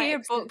I know what hear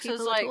accent books as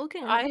people are like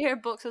talking. I hear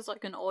books as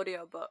like an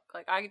audiobook.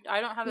 Like I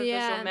don't have a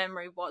Yeah. visual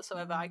memory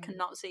whatsoever. I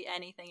cannot see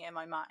anything in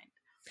my mind.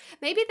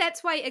 Maybe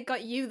that's why it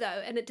got you though,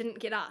 and it didn't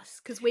get us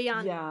because we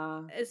aren't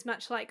Yeah. as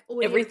much like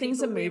audio. Everything's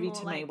a people. We're movie more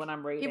to me like- when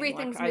I'm reading.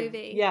 Everything's like,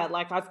 movie. Yeah,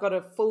 like I've got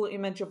a full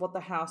image of what the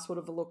house would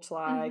have looked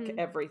like, Mhm.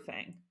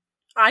 everything.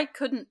 I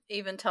couldn't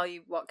even tell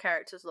you what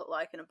characters look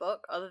like in a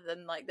book other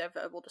than like their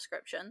verbal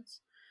descriptions.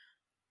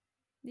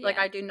 Like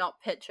Yeah. I do not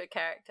picture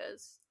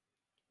characters.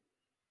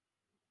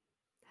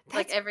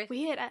 That's like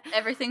weird.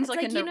 Everything's It's like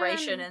a like, you know,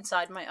 narration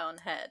inside my own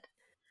head.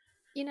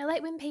 You know,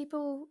 like when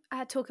people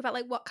talk about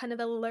like what kind of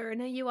a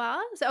learner you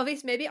are. So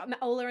obviously, maybe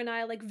Ola and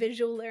I are like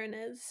visual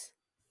learners,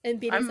 and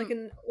Betty's like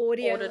an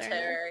audio learner.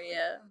 Auditory,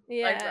 yeah.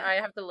 Yeah. I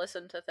have to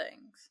listen to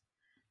things.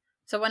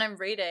 So when I'm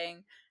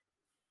reading,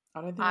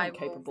 I don't think I I'm will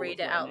capable read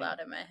of it out learning. loud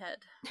in my head.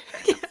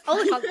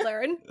 Ola can't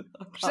learn.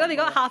 She's only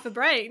got half a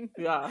brain.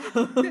 Yeah.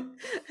 That's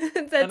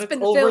and it's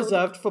been all filled.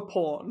 reserved for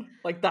porn.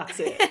 Like, that's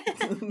it.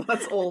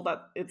 That's all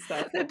that it's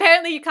there for.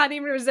 Apparently, you can't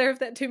even reserve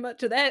that too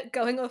much of that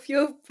going off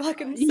your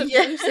fucking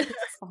synopsis.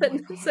 Oh my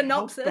God,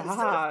 synopsis.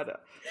 how bad.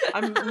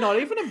 I'm not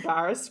even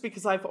embarrassed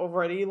because I've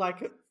already,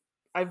 like,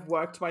 I've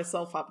worked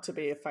myself up to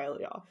be a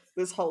failure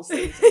this whole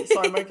season,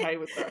 so I'm okay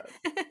with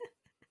it.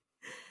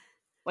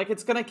 Like,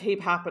 it's gonna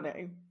keep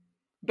happening.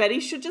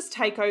 Betty should just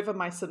take over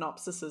my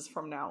synopsises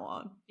from now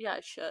on. Yeah, I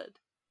should.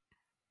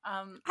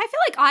 I feel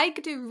like I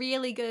could do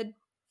really good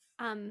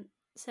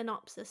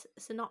synopses,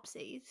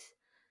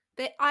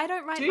 but I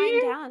don't write Do mine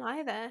you? down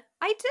either.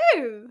 I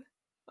do,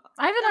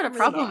 I haven't had a Really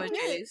problem good.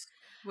 with these.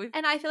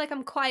 and I feel like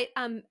I'm quite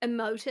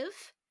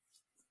emotive.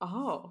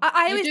 Oh.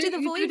 I You always do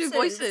the you voices. do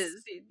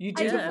voices. You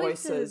I do do the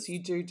voices. voices.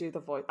 You do the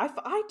voice.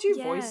 I do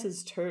Yeah.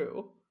 voices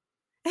too.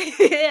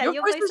 Yeah, Your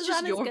your voice voice is is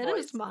just not your as good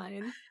voice. as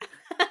mine.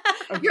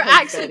 Your Okay,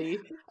 accent- Betty.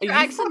 Are your you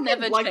accent fucking,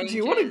 never like, do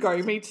you want to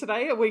changes. go me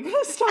today? Are we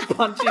gonna start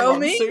punching Go on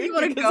me? soon? You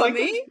wanna Because go I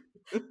me?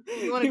 could-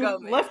 You wanna go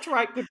me? Left,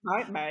 right, good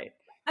night, mate.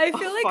 I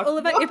feel like fuck all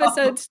of our no.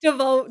 episodes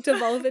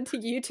devolve into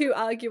you two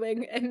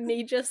arguing and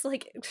me just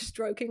like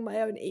stroking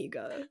my own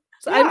ego.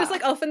 So I'm just Yeah.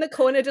 like off in the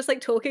corner, just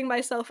like talking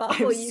myself up,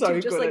 I'm while you so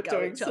two just good like at go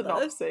doing each other.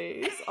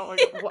 synopses. Oh my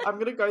God. Well, I'm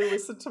gonna go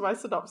listen to my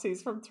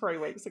synopses from 3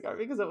 weeks ago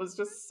because it was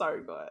just so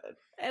good.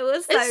 It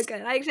was so It's-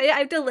 good. I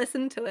have to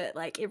listen to it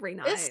like every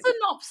night. Is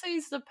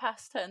synopses the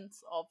past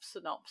tense of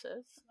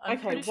synopsis? I'm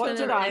Okay, pretty what sure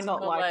did there I is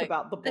not more, like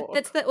about the book?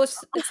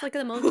 It's like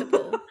the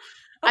multiple.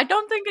 I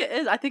don't think it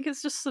is. I think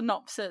it's just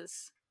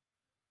synopsis.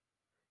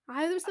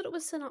 I always thought it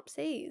was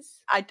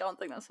synopses. I don't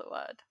think that's a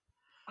word.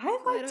 I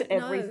liked don't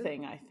know.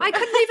 everything, I think. I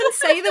couldn't even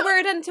say the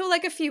word until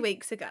like a few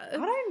weeks ago. I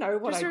don't know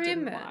what Just I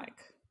didn't remember. like.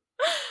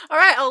 All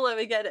right, I'll let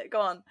me get it.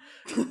 Go on.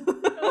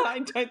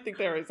 I don't think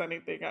there is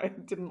anything I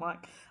didn't like.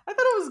 I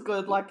thought it was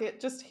good. Like, it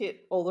just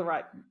hit all the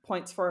right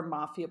points for a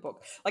mafia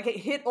book. Like, it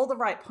hit all the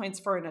right points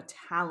for an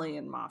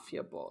Italian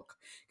mafia book.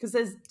 Because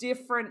there's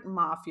different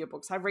mafia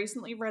books. I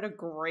recently read a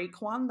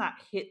Greek one that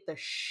hit the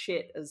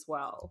shit as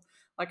well.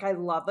 Like, I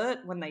love it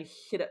when they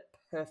hit it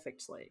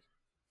perfectly.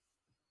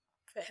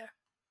 Fair.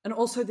 And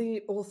also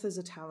the author's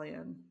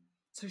Italian.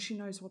 So she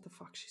knows what the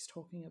fuck she's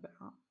talking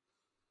about.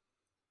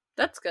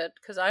 That's good,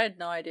 because I had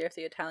no idea if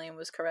the Italian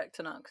was correct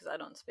or not, because I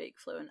don't speak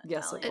fluent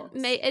Yes, it Italian.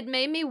 was. It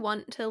made me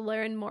want to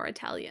learn more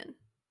Italian.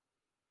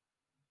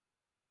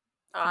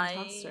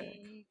 Fantastic.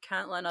 I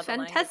can't learn other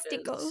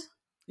Fantastico. languages.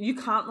 You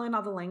can't learn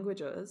other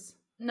languages.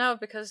 No,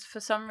 because for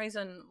some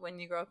reason, when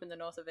you grow up in the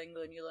north of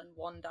England, you learn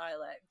one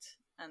dialect,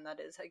 and that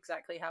is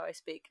exactly how I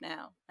speak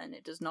now, and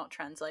it does not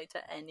translate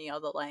to any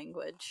other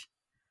language.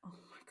 Oh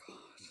my god.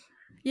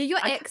 Yeah, your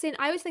accent,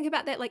 I always think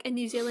about that, like a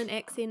New Zealand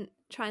accent,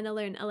 trying to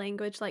learn a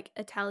language like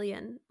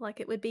Italian. Like,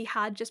 it would be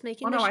hard just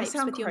making the I shapes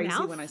sound with your crazy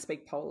mouth. when I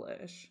speak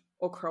Polish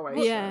or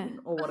Croatian Yeah.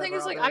 or The thing whatever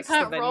is, like, other I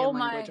can't roll Slovenian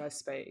my- language I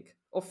speak.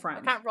 Or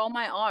French. I can't roll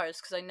my R's,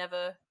 because I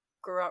never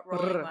grew up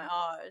rolling Brr. my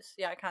R's.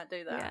 Yeah, I can't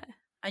do that. Yeah.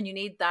 And you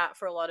need that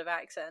for a lot of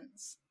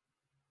accents.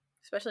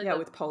 Especially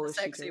with Polish,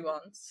 the you sexy do.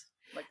 ones.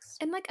 Like,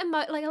 And like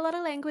like a lot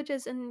of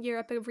languages in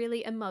Europe are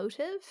really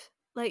emotive.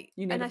 Like,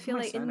 You need and it I for feel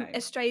my like in surname.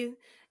 Australia,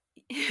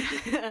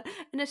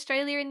 in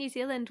Australia and New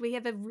Zealand,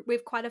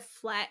 we've quite a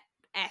flat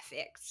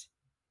affect.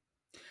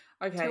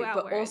 Okay, to our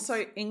but words.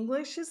 also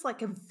English is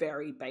like a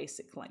very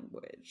basic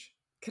language.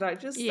 Could I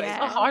just say Yeah. it's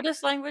that? the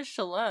hardest language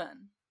to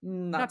learn.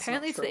 No, That's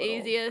apparently not it's true the at all.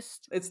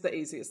 easiest. It's the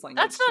easiest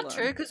language. That's to not learn.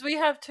 true, because we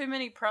have too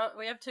many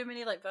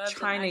like verbs.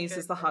 Chinese and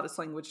is the hardest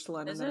language to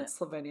learn, Is and then it? it's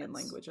Slovenian It's-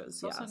 languages.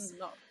 It's also Yes.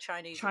 not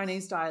Chinese.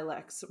 Chinese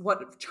dialects.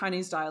 What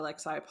Chinese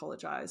dialects? I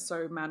apologize.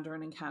 So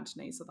Mandarin and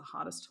Cantonese are the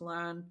hardest to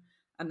learn,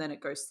 and then it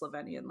goes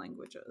Slovenian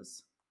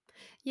languages.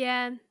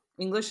 Yeah.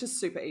 English is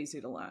super easy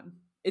to learn.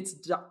 It's.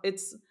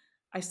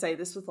 I say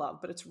this with love,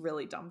 but it's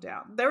really dumbed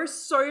down. There are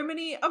so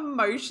many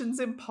emotions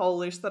in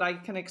Polish that I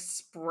can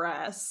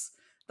express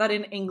that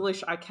in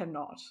English I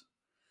cannot.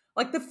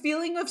 Like the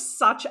feeling of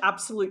such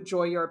absolute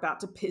joy you're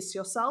about to piss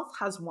yourself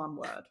has one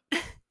word,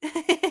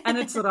 and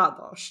it's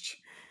radość.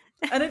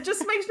 And it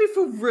just makes me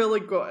feel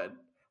really good.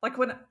 Like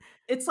when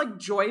it's like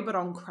joy but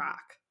on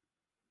crack.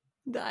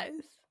 Nice.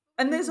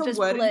 And there's a Just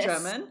word bliss. in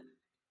German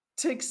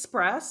to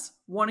express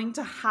wanting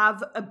to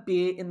have a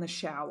beer in the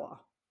shower.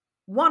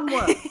 One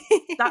word.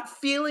 That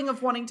feeling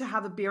of wanting to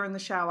have a beer in the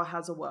shower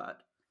has a word.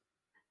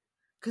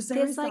 Because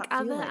There's like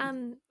that other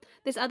feeling.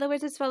 there's other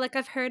words as well. Like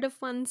I've heard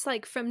of ones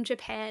like from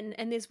Japan,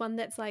 and there's one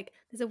that's like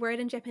there's a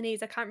word in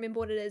Japanese, I can't remember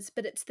what it is,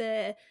 but it's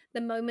the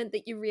moment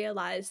that you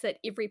realize that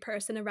every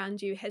person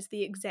around you has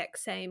the exact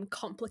same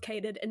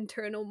complicated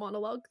internal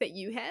monologue that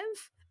you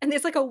have. And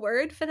there's like a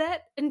word for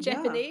that in Yeah.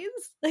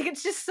 Japanese. Like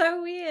it's just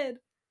so weird.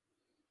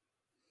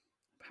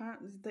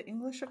 Apparently, the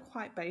English are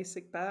quite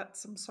basic,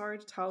 Bats. I'm sorry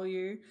to tell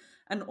you.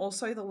 And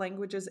also, the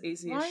language is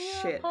easy Why as are you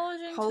shit.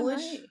 apologizing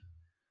Polish. to me?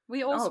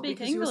 We all speak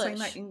because English. you were saying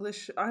that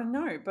English. I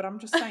know, but I'm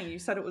just saying. You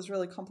said it was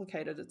really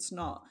complicated. It's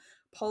not.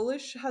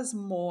 Polish has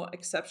more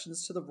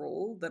exceptions to the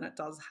rule than it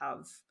does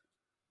have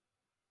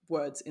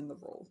words in the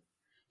rule.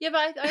 Yeah,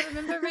 but I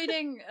remember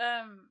reading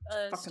a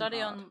fucking study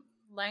hard. on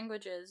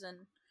languages,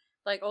 and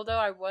like although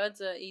our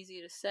words are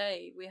easy to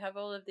say, we have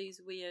all of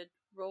these weird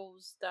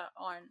rules that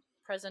aren't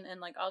present in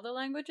like other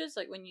languages.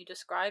 Like when you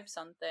describe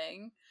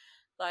something,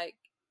 like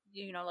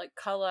like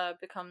color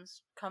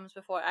comes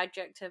before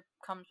adjective,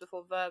 comes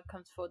before verb,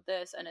 comes before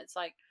this, and it's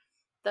like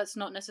that's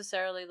not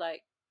necessarily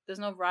like there's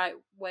no right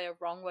way or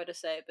wrong way to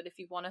say it, but if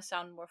you want to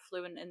sound more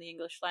fluent in the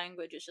English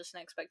language, it's just an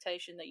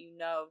expectation that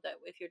that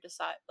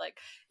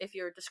if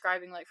you're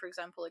describing like for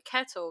example a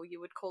kettle,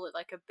 you would call it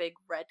like a big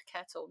red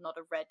kettle, not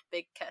a red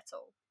big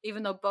kettle,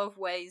 even though both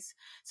ways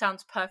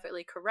sounds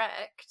perfectly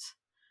correct.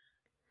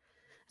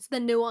 It's the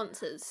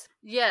nuances.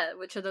 Yeah,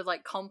 which are the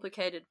like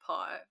complicated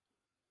part,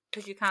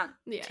 because you can't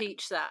Yeah.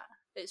 teach that.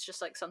 It's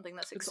just like something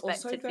that's It's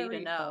also expected for you to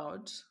very know.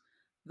 odd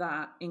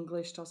that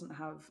English doesn't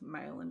have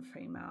male and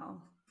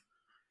female.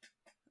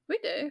 We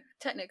do,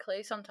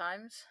 technically,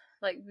 sometimes.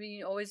 Like,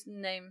 we always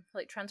name,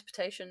 like,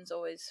 transportation's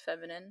always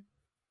feminine.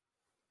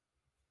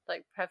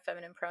 Like, have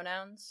feminine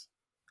pronouns.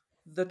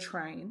 The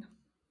train.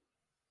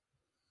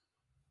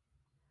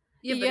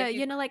 Yeah, but if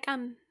you know, like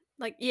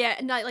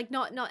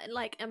no, not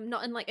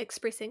in like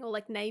expressing or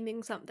like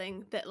naming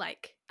something, but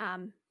like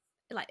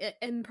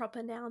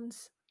improper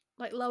nouns,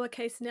 like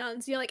lowercase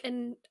nouns. You know, like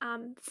in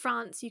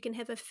France, you can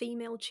have a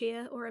female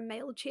chair or a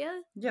male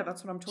chair. Yeah,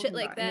 that's what I'm talking Shit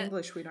like about. In that.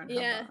 English, we don't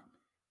Yeah. have that.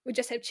 We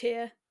just have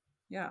chair.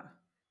 Yeah.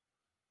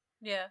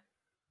 Yeah.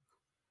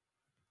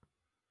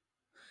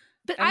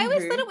 But I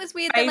always Anywho, thought it was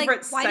weird that like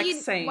favourite why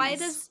sex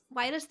scenes.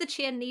 does the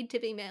chair need to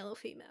be male or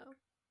female?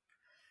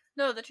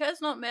 No, the chair's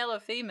not male or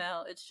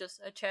female. It's just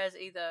a chair's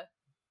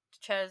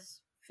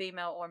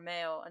female or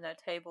male, and a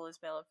table is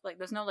male. Like,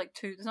 there's no like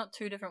there's not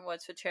two different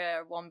words for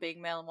chair, one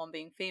being male and one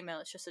being female.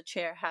 It's just a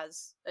chair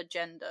has a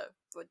gender.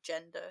 With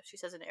gender, she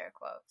says in air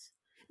quotes.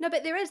 No,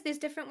 but there's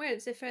different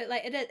words. If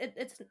like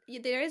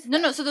there is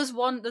No. So there's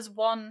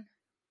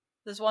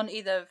one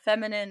either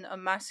feminine or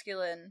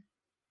masculine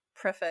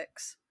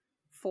prefix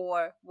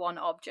for one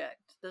object.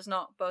 There's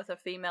not both a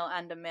female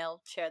and a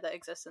male chair that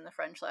exists in the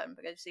French Latin,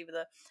 because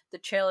either the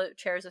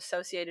chair is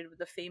associated with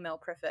the female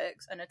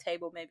prefix, and a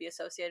table may be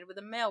associated with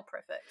a male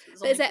prefix.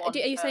 But is that are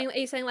you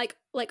saying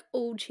like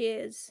all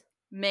chairs?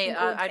 In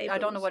all I don't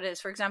know tables. what it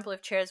is. For example,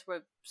 if chairs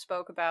were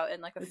spoke about in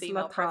like a It's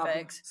female la table,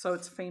 prefix. so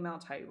it's female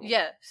table.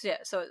 Yes, yeah.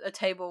 So a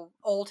table,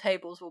 all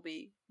tables will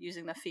be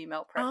using the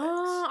female prefix.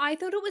 Oh, I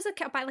thought it was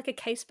by like a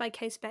case by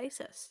case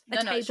basis. No, A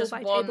it's table just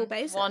by one table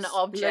basis. one Le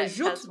object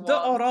jus has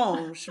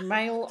d'orange,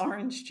 male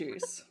orange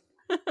juice.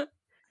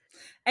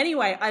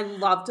 Anyway, I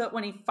loved it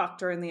when he fucked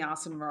her in the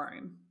ass in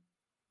Rome.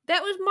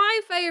 That was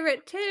my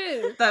favorite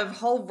too. The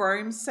whole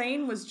Rome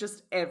scene was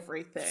just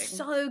everything.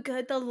 So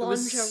good. The lingerie. It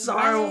was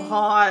so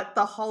hot.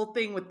 The whole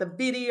thing with the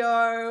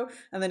video.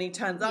 And then he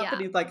turns up and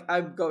he's like,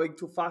 I'm going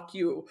to fuck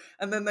you.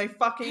 And then they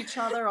fuck each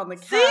other on the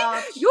couch.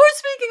 See? You're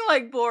speaking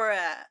like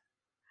Borat.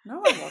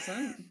 No, I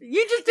wasn't.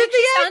 You just did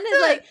the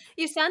accent.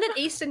 You sounded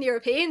Eastern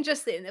European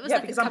just then. It was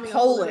because I'm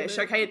Polish,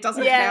 okay? It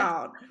doesn't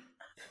count.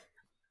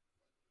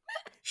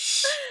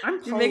 Shh, I'm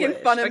Polish. You're making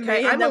fun of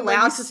me. I'm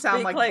allowed to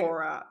sound like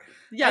Borat.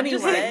 Yeah, anyway.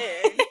 I'm just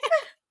saying.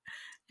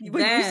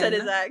 When you said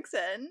his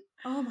accent.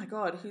 Oh my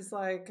god, he's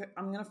like,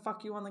 I'm gonna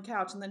fuck you on the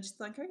couch, and then she's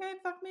like, okay,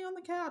 fuck me on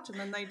the couch, and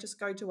then they just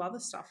go to other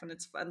stuff, and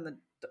it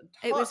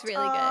was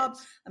really good.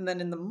 And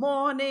then in the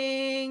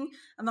morning,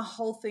 and the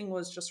whole thing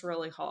was just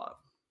really hot.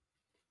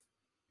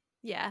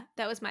 Yeah,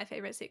 that was my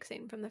favorite sex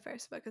scene from the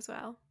first book as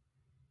well.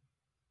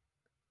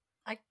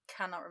 I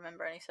cannot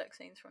remember any sex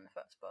scenes from the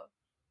first book.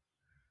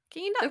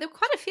 Can you not? There were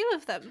quite a few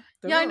of them.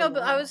 Yeah, I know,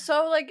 but I was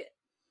so like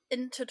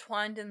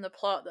intertwined in the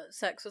plot that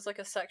sex was like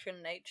a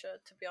second nature,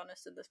 to be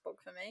honest, in this book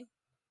for me.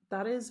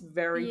 That is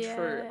very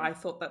true. I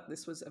thought that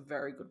this was a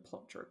very good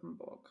plot-driven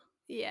book.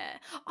 Yeah.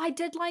 I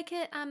did like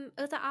it.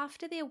 Was it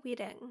after their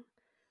wedding?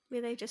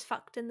 Where they just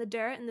fucked in the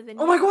dirt in the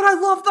vineyard? Oh my god, I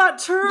love that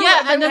too!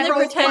 Yeah, and then they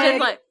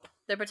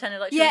pretended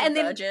like she was a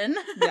virgin.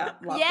 Yeah,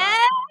 love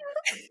that.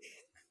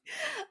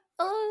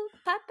 Oh,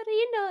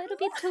 Paparino, it'll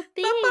be too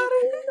big.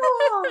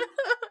 Paparino!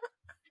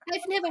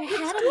 I've never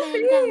had a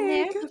man down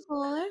there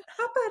before.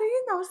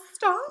 Paparino,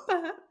 stop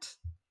it!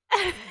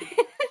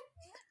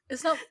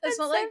 It's not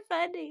so like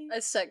funny.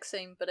 a sex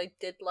scene, but I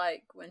did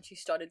like when she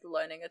started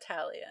learning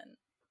Italian,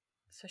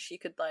 so she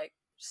could like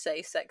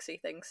say sexy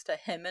things to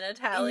him in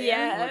Italian.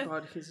 Yeah. Oh my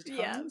god, his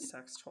Italian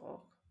sex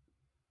talk.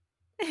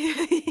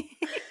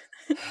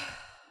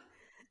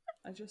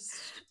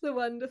 So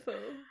wonderful.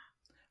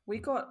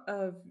 We've got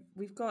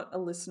a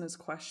listener's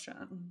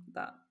question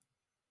that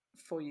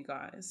for you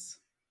guys.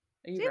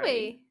 Are you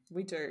ready?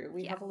 We do.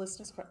 We have a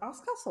listener's question.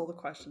 Ask us all the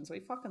questions.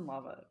 We fucking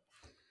love it.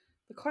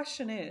 The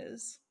question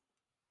is,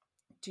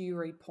 do you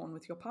read porn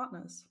with your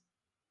partners?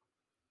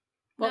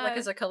 Well, like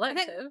as a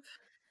collective?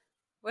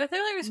 I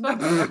feel like we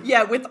spoke.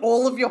 Yeah, with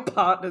all of your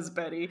partners,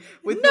 Betty.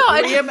 With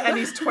Liam and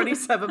his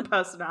 27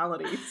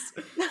 personalities.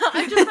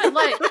 I just meant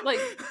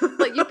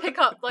like you pick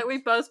up, like we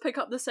both pick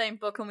up the same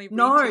book and we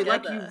read together.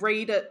 Like you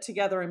read it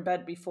together in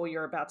bed before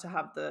you're about to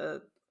have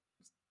the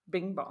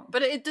bing bong.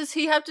 But does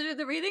he have to do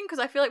the reading? Because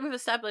I feel like we've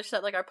established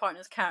that like our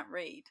partners can't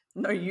read.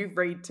 No, you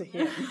read to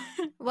him.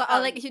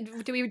 Well,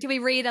 do we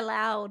read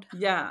aloud?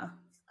 Yeah.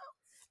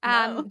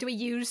 No. Do we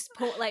use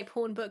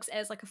porn books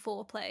as like a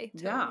foreplay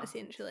term,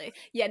 essentially?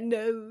 Yeah,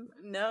 no.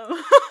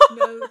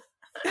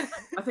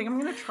 I think I'm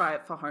going to try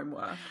it for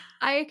homework.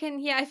 I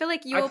feel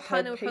like your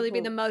partner would probably be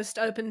the most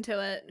open to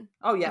it.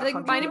 Oh yeah, like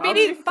mine and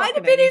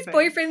Betty's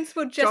boyfriends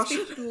would just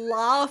be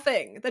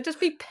laughing. They'd just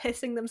be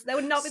pissing them. They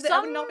would not be.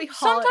 That would not be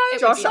hot.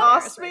 Sometimes Josh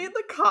asked me in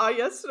the car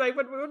yesterday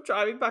when we were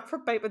driving back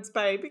from Bateman's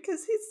Bay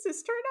because his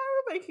sister and I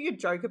were making a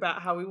joke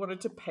about how we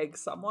wanted to peg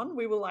someone.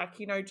 We were like,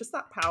 just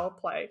that power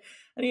play.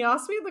 And he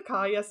asked me in the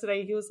car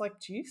yesterday. He was like,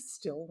 "Do you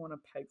still want to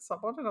peg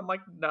someone?" And I'm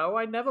like, "No,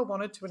 I never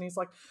wanted to." And he's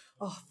like,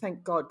 "Oh,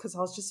 thank God, because I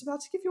was just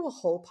about to give you a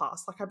hall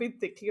pass. Like I've been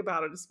thinking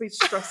about it. It's been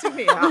stressing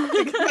me out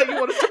thinking that you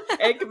wanted to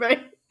peg me."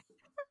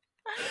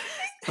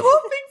 Poor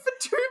thing for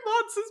 2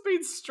 months has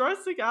been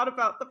stressing out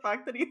about the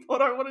fact that he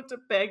thought I wanted to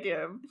beg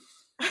him.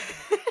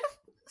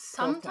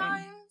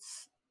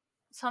 Sometimes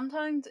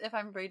if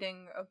I'm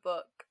reading a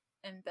book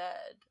in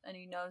bed and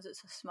he knows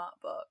it's a smart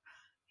book,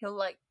 he'll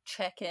like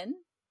check in.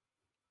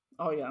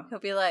 Oh yeah. He'll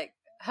be like,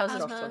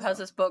 "How's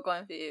this book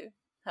going for you?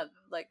 How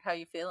are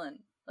you feeling?"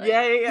 Like,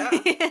 yeah.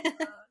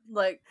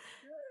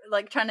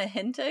 Like trying to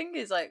hinting.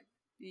 He's like,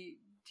 "Do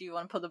you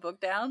want to put the book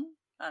down?"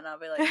 And I'll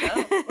be like,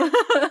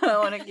 "No, I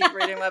want to keep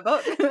reading my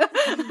book."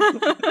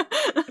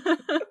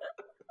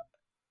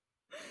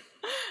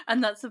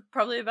 And that's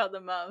probably about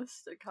the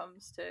most it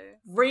comes to.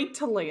 Read it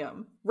to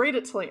Liam.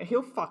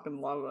 He'll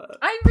fucking love it.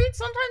 I read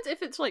sometimes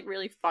if it's like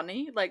really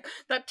funny, like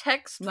that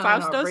text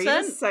Fausto read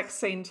sent. A sex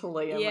scene to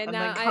Liam and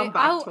then come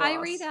back to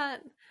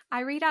us.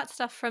 I read out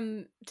stuff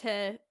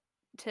to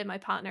my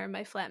partner and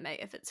my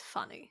flatmate if it's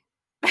funny.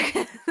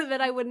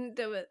 But I wouldn't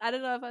do it. I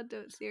don't know if I'd do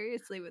it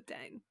seriously with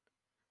Dane.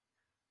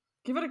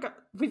 Give it a go.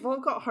 We've all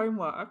got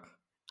homework.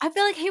 I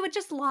feel like he would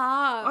just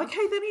laugh.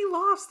 Okay, then he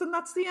laughs, then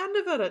that's the end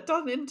of it. It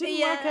didn't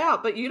work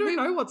out, but you don't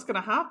know what's going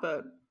to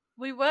happen.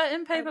 We were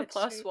in Paper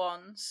Plus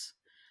once,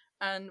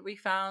 and we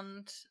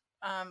found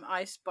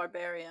Ice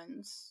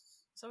Barbarians.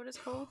 Is that what it's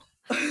called?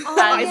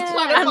 Ice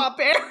Planet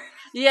Barbarians.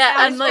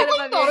 Yeah, and like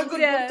Probably not a good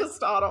book to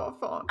start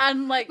off on.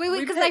 and like wait,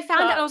 because I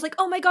found it, and I was like,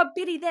 oh my god,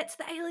 Biddy, that's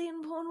the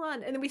alien porn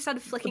one. And then we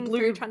started flicking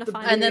through trying to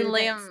find it. And then blue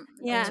Liam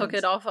bits. took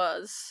it off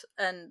us,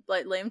 and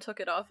like Liam took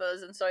it off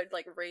us and started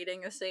like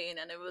reading a scene,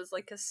 and it was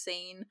like a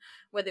scene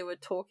where they were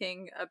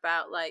talking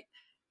about like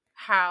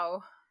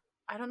how,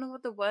 I don't know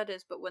what the word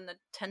is, but when the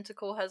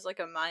tentacle has like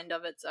a mind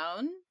of its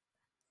own.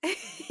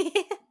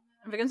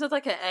 It begins with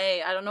like an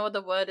A. I don't know what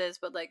the word is,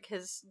 but like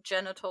his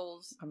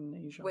genitals,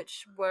 Amnesia.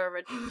 which were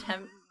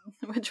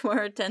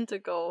a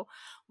tentacle,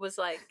 was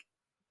like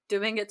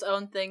doing its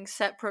own thing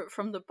separate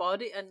from the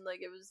body, and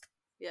like it was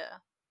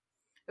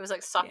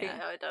like sucking.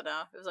 Yeah. I don't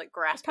know. It was like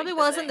grasping. Probably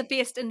wasn't the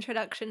best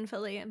introduction for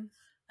Liam.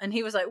 And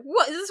he was like,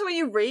 "What is this? What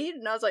you read?"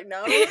 And I was like,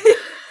 "No."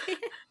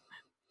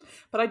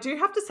 But I do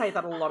have to say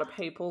that a lot of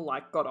people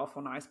like got off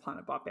on Ice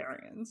Planet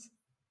Barbarians.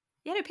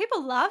 Yeah, no,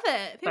 people love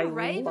it. People They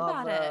rave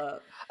love about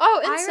it.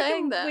 Oh, in I saying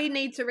reckon that, we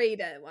need to read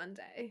it one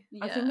day.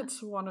 I think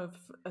it's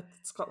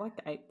it's got like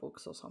 8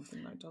 books or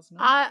something though, doesn't it?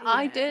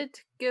 I Yeah. did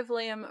give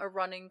Liam a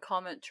running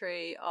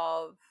commentary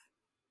of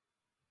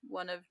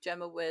one of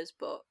Gemma Weir's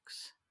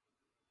books.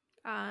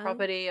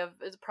 Property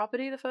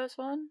the first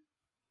one?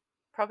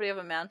 Property of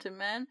a Mountain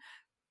Man.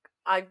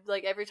 I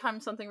like every time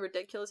something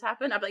ridiculous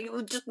happened, I'd be like, "You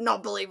would just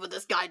not believe what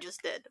this guy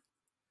just did."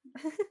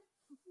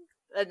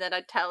 And then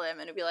I'd tell him,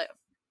 and he'd be like,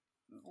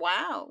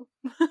 "Wow."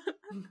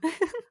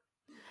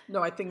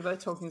 No, I think they're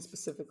talking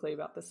specifically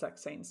about the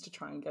sex scenes to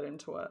try and get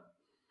into it.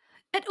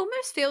 It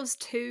almost feels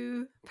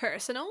too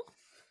personal.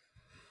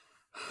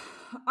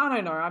 I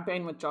don't know. I've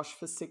been with Josh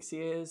for 6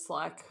 years.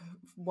 Like,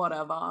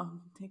 whatever.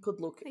 He could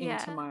look Yeah.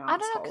 into my I don't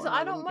know, asshole 'cause and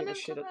I I don't wouldn't want give a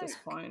him shit to, at this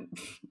like- point.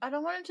 I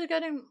don't want to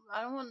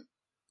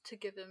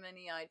give him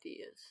any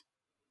ideas.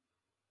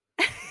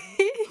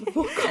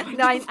 What kind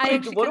No, I of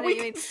actually what are get what we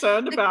you mean.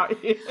 concerned about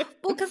here?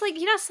 Well, because like,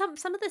 you know,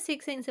 some of the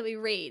sex scenes that we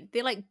read,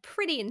 they're like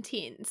pretty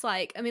intense.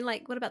 Like, I mean,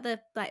 like, what about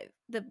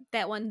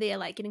that one there,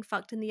 like getting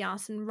fucked in the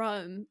ass in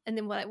Rome, and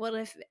then what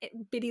if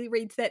Betty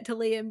reads that to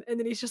Liam, and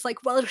then he's just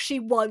like, well, she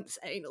wants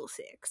anal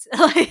sex,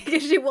 like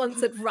she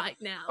wants it right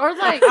now, Or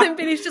like, and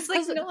Betty's just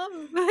like, no,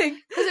 like,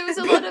 because it was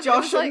a lot of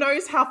Josh like,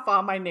 knows how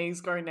far my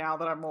knees go now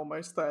that I'm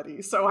almost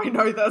 30, so I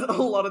know that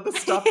a lot of the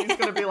stuff is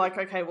going to be like,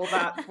 okay,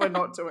 well, we're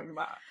not doing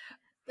that.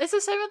 it's the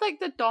same with like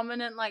the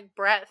dominant like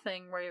brat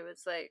thing where he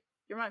was like,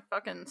 "You're my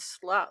fucking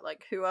slut,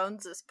 like who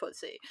owns this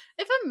pussy?"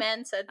 If a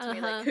man said to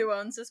me like, "Who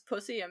owns this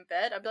pussy in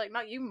bed?" I'd be like,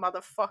 "Not you,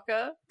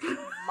 motherfucker,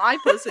 my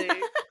pussy."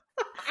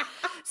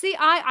 See,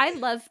 I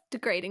love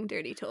degrading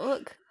dirty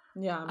talk.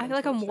 Yeah, I feel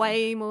like I'm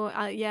way more.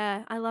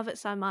 Yeah, I love it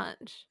so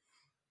much.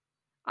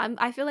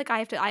 I feel like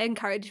I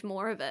encourage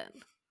more of it.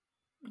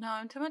 No,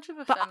 I'm too much of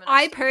a But feminist.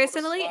 I to call it a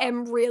personally slut.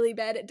 am really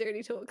bad at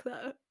dirty talk,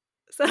 though.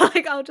 So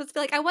like, I'll just be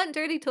like, I want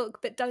dirty talk,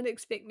 but don't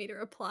expect me to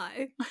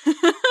reply.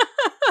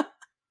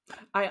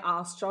 I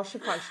asked Josh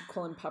if I should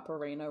call him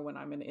Paparino when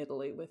I'm in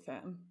Italy with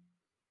him.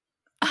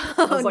 I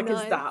I was like,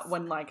 is that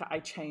when like I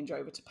change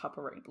over to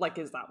Paparino? Like,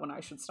 is that when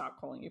I should start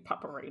calling you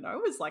Paparino?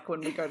 Is like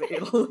when we go to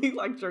Italy,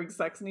 like during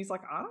sex? And he's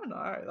like, I don't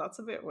know, that's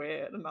a bit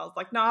weird. And I was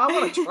like, no, I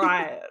want to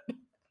try it.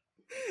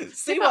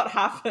 See what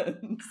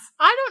happens.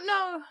 I don't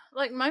know.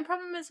 Like, my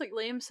problem is like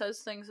Liam says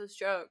things as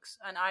jokes,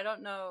 and I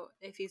don't know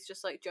if he's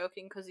just like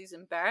joking because he's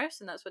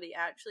embarrassed and that's what he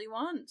actually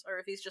wants, or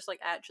if he's just like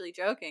actually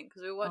joking.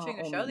 Because we were watching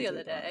a show the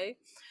other day.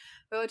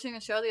 We were watching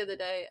a show the other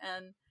day,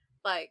 and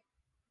like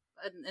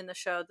in the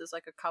show, there's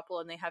like a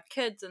couple and they have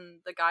kids, and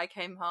the guy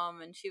came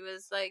home and she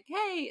was like,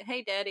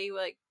 "Hey, daddy,"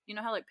 like, you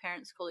know how like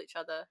parents call each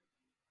other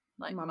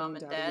like mom and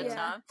dad, yeah.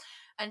 huh?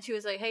 And she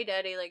was like, "Hey,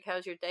 daddy, like,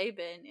 how's your day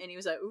been?" And he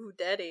was like, "Ooh,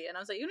 daddy." And I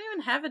was like, "You don't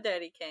even have a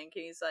daddy kink."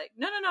 And he's like,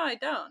 No, I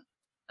don't."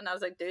 And I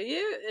was like, "Do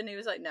you?" And he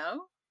was like,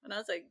 "No." And I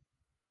was like,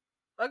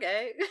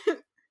 "Okay."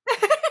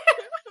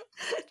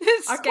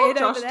 I call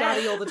Josh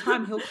daddy all the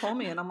time. He'll call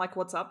me and I'm like,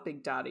 "What's up,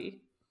 big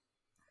daddy?"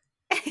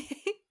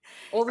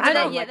 All the I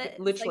know, time, yeah, like that's,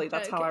 literally, like,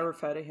 that's how I joking.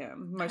 refer to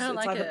him. Mostly, don't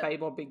it's like either it.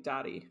 babe or big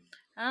daddy.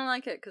 I don't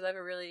like it because I have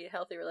a really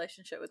healthy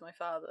relationship with my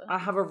father. I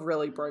have a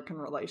really broken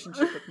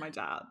relationship with my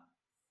dad.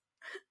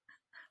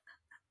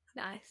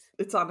 Nice.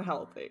 It's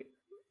unhealthy.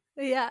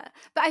 Yeah,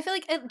 but I feel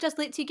like it just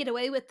lets you get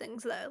away with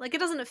things though. Like, it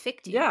doesn't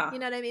affect you. Yeah. You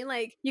know what I mean?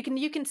 Like, you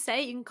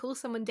can call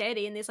someone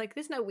daddy, and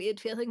there's no weird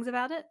feelings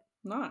about it.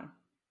 No.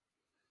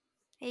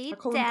 Hey, I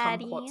call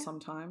daddy. him kumquat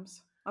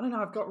sometimes. I don't know,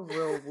 I've got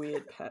real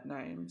weird pet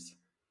names.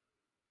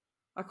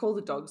 I call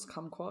the dogs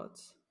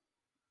kumquats.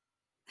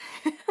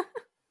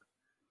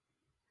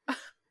 I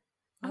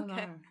don't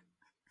Okay. know.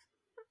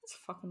 It's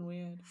fucking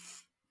weird.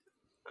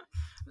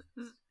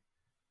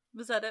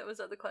 Was that it? Was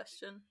that the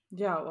question?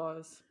 Yeah, it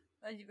was.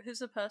 Who's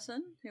the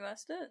person who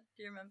asked it?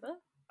 Do you remember?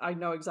 I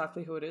know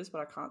exactly who it is,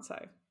 but I can't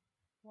say.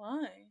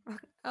 Why?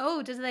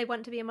 Oh, does they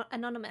want to be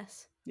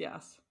anonymous?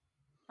 Yes.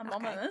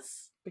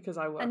 Anonymous? Because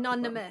I work with them.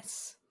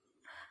 Anonymous.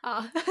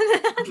 Oh,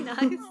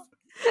 nice.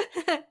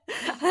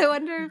 I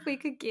wonder if we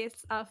could guess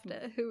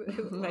after who it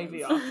was.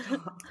 Maybe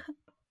after.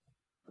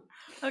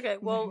 Okay,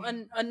 well,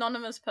 an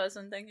anonymous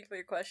person, thank you for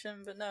your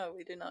question, but no,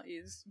 we do not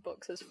use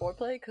books as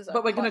foreplay because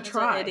But we're gonna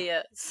try.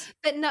 idiots.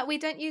 But no, we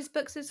don't use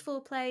books as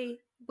foreplay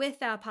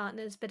with our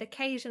partners, but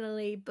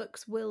occasionally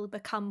books will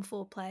become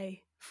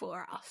foreplay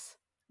for us.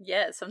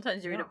 Yeah,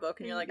 sometimes you read a Yeah. book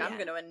and you're like, I'm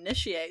Yeah. going to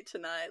initiate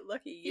tonight.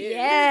 Lucky you.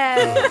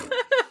 Yeah.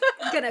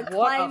 I'm gonna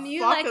What climb a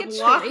you like a fucking tree.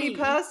 lucky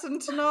person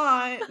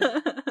tonight.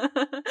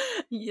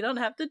 You don't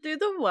have to do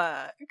the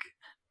work.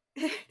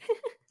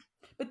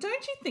 But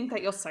don't you think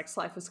that your sex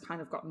life has kind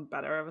of gotten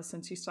better ever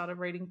since you started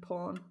reading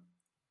porn?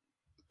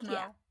 No.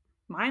 Yeah.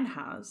 Mine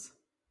has.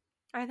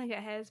 I think it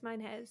has.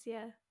 Mine has,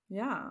 yeah.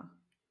 Yeah.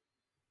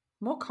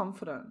 More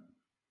confident.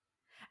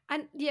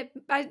 And yeah,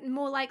 I'm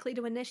more likely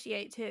to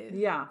initiate too.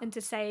 Yeah. And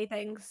to say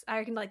things. I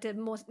reckon like to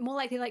more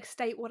likely like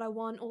state what I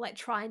want or like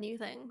try new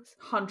things.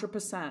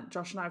 100%.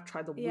 Josh and I have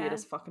tried the Yeah.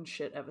 weirdest fucking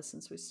shit ever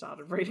since we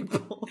started reading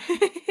porn.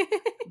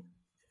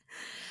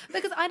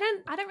 Because I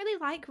don't really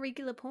like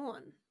regular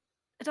porn.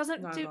 It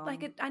doesn't No, do no.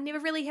 like it. I never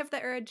really have the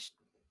urge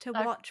to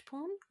I've- watch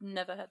porn.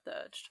 Never had the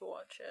urge to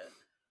watch it.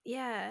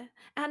 Yeah,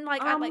 and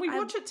like we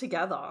watch it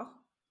together.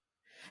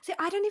 See,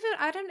 I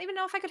don't even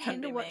know if I could Couldn't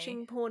handle be me.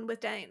 watching porn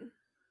with Dane.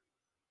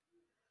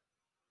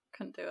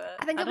 Couldn't do it.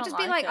 I think it would don't just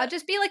be like it. I'd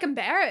just be like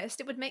embarrassed.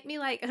 It would make me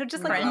like it would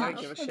just like I don't laugh.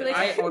 give a I'd shit. be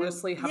like, I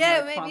honestly have Yeah,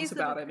 no maybe qualms sort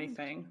about of-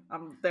 anything.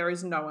 There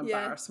is no Yeah.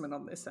 embarrassment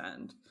on this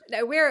end.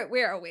 No,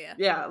 we're aware.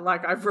 Yeah,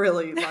 like I'm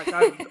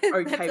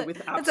okay That's with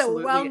a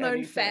absolutely well-known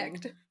anything.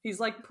 fact. He's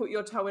like, put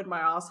your toe in my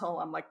asshole.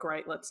 I'm like,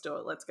 great, let's do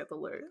it. Let's get the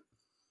lube.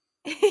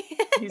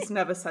 He's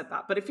never said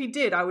that. But if he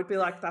did, I would be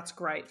like, that's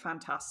great,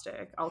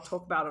 fantastic. I'll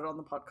talk about it on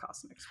the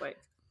podcast next week.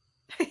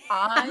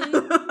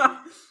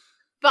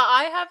 But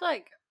I have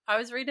I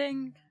was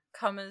reading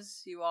Come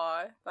As You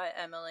Are by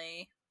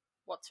Emily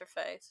What's Her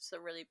Face. It's a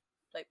really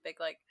big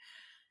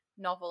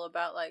novel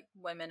about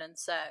women and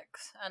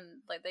sex,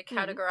 and they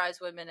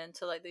categorize women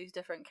into these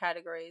different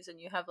categories, and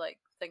you have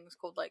things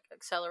called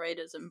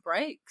accelerators and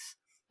brakes.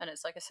 And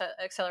it's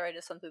accelerator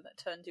is something that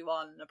turns you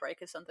on, and a brake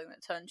is something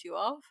that turns you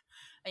off.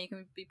 And you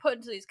can be put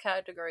into these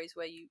categories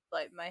where you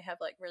may have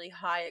really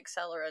high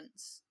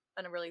accelerants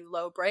and a really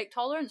low brake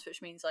tolerance,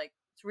 which means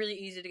it's really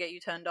easy to get you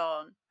turned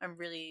on and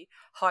really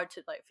hard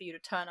to for you to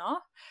turn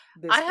off.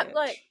 I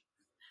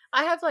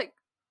have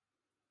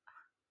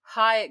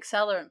high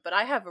accelerant, but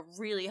I have a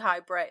really high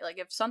brake.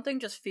 If something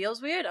just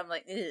feels weird, I'm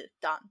like, ew,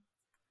 done.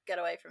 Get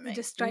away from me.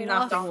 Just straight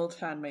Nothing off. will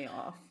turn me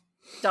off.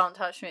 Don't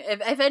touch me.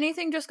 If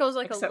anything just goes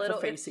Except a little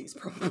for feces,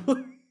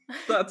 probably.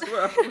 That's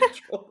where I would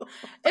draw.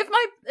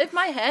 if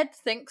my head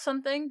thinks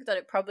something that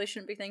it probably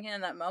shouldn't be thinking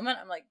in that moment,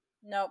 I'm like,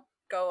 nope,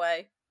 go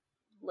away.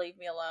 Leave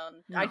me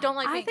alone. No. I don't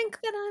like I think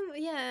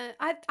that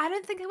I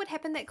don't think it would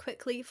happen that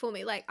quickly for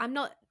me.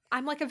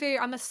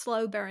 I'm a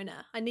slow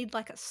burner. I need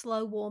a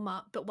slow warm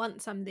up, but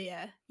once I'm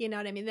there, you know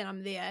what I mean, then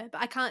I'm there.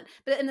 But I can't,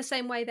 but in the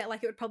same way that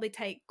it would probably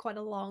take quite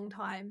a long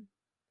time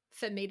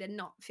for me to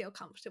not feel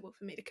comfortable,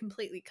 for me to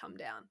completely come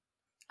down.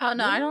 Oh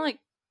no, Really?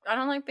 I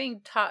don't like being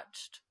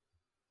touched.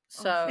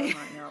 So I'm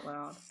crying out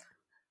loud.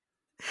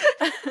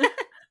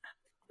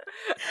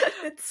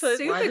 It's So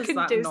super Why does that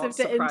not conducive to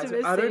surprise me?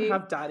 intimacy. I don't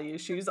have daddy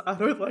issues. I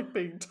don't like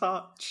being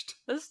touched.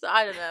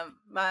 I don't know.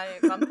 My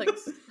mum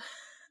thinks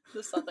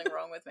there's something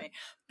wrong with me.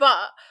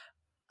 But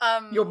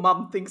Your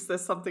mum thinks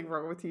there's something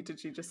wrong with you,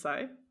 did you just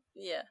say?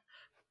 yeah.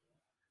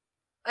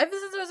 Ever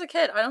since I was a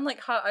kid, I don't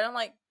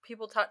like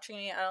people touching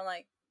me. I don't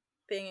like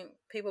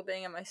people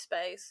being in my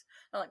space.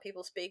 I don't like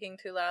people speaking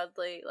too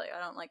loudly. I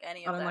don't like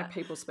any of I don't that. like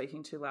people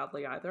speaking too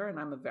loudly either, and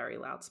I'm a very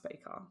loud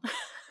speaker,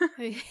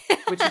 Which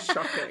which is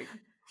shocking.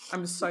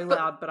 I'm so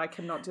loud, but I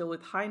cannot deal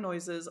with high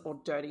noises or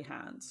dirty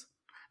hands.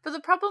 But the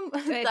problem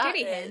with that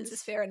dirty hands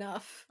is fair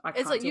enough. I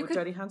It's can't deal you with could-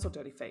 dirty hands or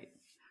dirty feet.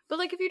 But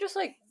if you just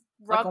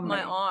rub on my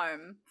me.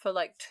 arm for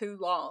too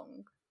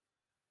long,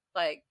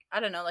 I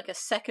don't know, a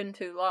second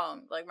too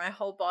long, my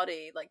whole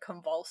body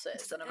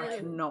convulses, and I'm I like,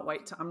 cannot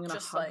wait to. I'm gonna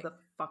Just, hug the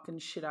fucking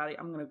shit out of you.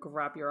 I'm gonna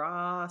grab your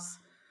ass.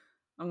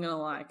 I'm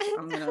gonna.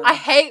 I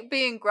hate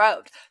being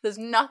groped. There's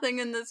nothing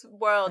in this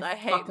world I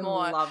hate fucking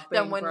more love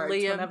than being when groped.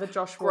 Liam Whenever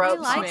Josh gropes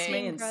walks past me.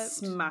 me and Groped.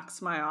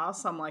 smacks my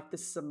ass, I'm like,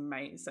 this is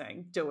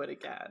amazing. Do it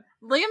again.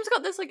 Liam's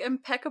got this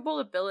impeccable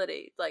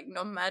ability.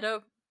 No matter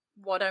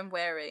what I'm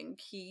wearing,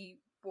 he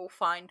will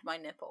find my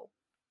nipple.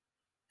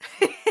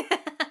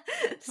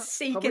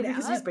 Seek Probably it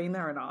because out. he's been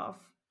there enough.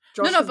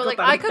 No, Josh no, has but, got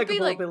that I could be,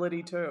 impeccable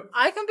ability too.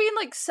 I can be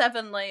in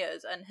 7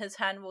 layers, and his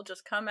hand will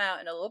just come out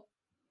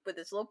with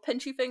his little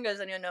pinchy fingers,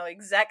 and you'll know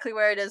exactly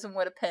where it is and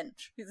where to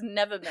pinch. He's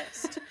never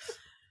missed.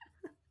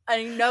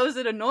 And he knows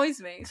it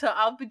annoys me, so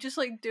I'll be just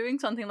doing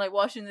something like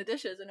washing the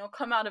dishes, and he'll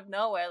come out of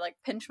nowhere,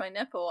 pinch my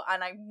nipple,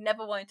 and I've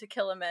never wanted to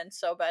kill a man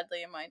so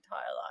badly in my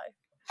entire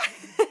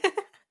life.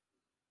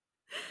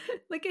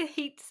 Like a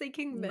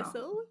heat-seeking No.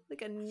 missile,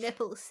 like a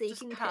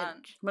nipple-seeking can't.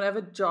 pinch.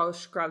 Whenever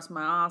Josh grabs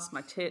my ass,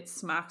 my tits,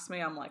 smacks me,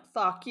 I'm like,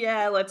 fuck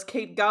yeah, let's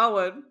keep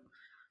going.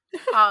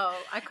 Oh,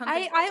 I couldn't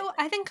think of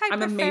I think I I'm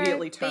prefer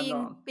immediately turned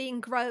on. being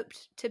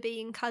groped to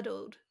being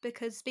cuddled,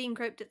 because being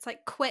groped, it's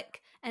like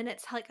quick and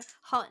it's like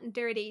hot and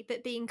dirty,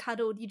 but being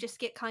cuddled, you just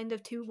get kind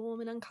of too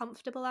warm and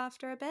uncomfortable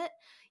after a bit,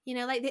 you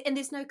know, like, and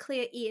there's no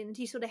clear end.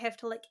 You sort of have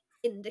to like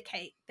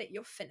indicate that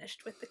you're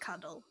finished with the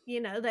cuddle, you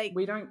know, like,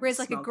 We don't whereas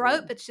like a snuggle.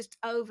 grope, it's just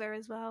over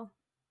as well.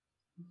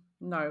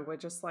 No, we're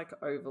just like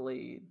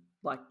overly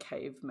like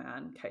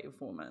caveman,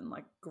 cavewoman,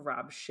 like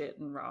grab shit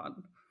and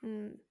run.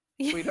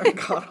 We don't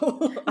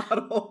cuddle at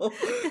all.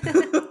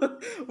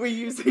 We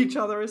use each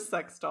other as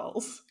sex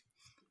dolls.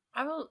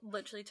 I will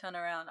literally turn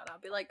around and I'll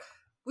be like,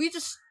 will you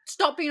just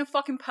stop being a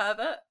fucking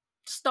pervert?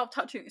 Just stop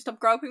touching me, stop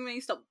groping me,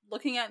 stop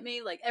looking at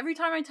me. Like, every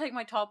time I take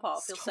my top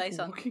off, he'll say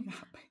something. Looking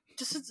at me.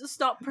 Just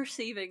stop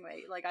perceiving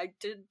me. Like, I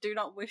do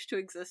not wish to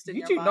exist in You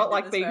your do mind not in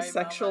like this being very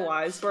moment.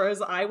 sexualized,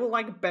 whereas I will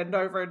like bend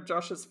over in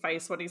Josh's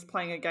face when he's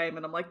playing a game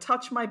and I'm like,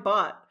 touch my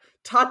butt.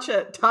 Touch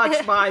it.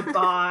 Touch my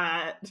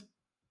butt.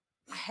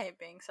 I hate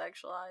being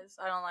sexualized.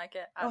 I don't like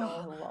it at Oh,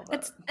 all. I love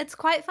it. It's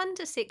quite fun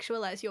to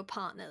sexualize your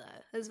partner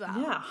though, as well.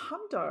 Yeah,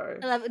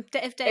 hundo. I love it.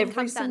 If Dane Every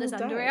comes down in his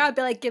single underwear, day. I'd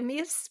be like, give me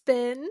a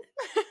spin.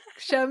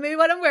 Show me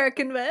what I'm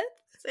working with.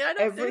 See, I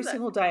don't Every do that.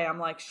 single day I'm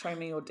like, show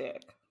me your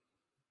dick.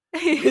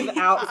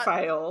 Without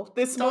fail.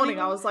 This Don't morning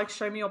even- I was like,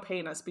 show me your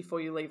penis before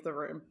you leave the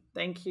room.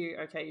 Thank you.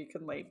 Okay, you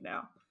can leave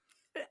now.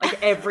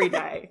 Like every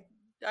day.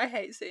 I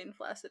hate seeing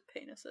flaccid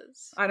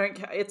penises. I don't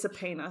care. It's a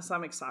penis.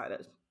 I'm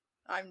excited.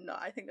 I'm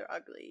not. I think they're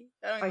ugly.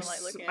 I don't even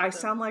like looking at I them.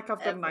 sound like I've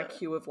got an ever.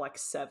 IQ of like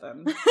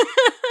 7.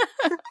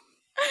 I don't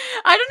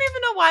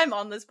even know why I'm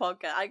on this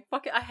podcast. I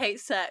hate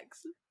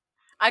sex.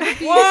 I could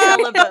be Whoa!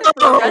 celibate for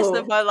the rest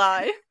of my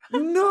life.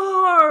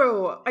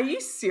 No! Are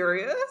you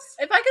serious?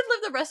 If I could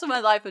live the rest of my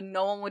life and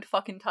no one would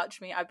fucking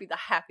touch me, I'd be the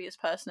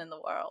happiest person in the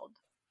world.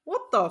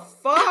 What the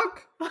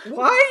fuck?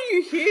 Why are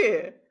you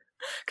here?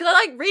 Because I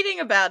like reading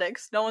about it,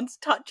 because no one's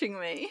touching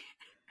me.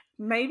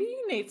 Maybe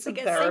you need some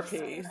Like a safe therapy,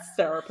 space.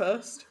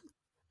 therapist.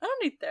 I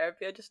don't need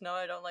therapy, I just know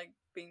I don't like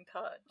being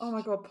touched. Oh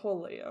my god,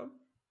 poor Leo.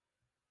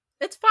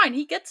 It's fine,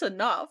 he gets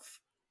enough.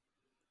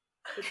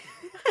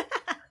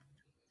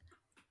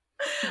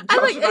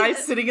 Josh and I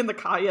sitting in the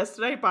car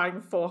yesterday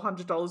buying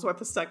 $400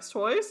 worth of sex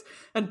toys,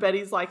 and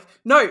Betty's like,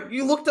 no,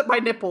 you looked at my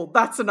nipple,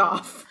 that's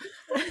enough.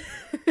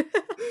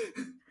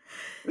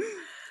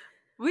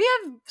 We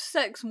have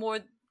sex more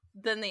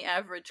than the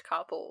average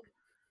couple.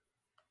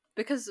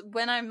 Because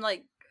when I'm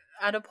like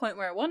at a point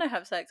where I want to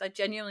have sex, I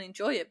genuinely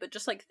enjoy it. But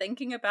just like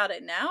thinking about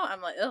it now, I'm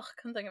like, ugh,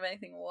 couldn't think of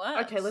anything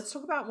worse. Okay, let's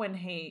talk about when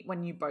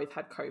you both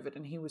had COVID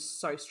and he was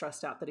so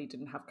stressed out that he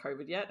didn't have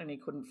COVID yet and he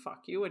couldn't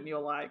fuck you, and you're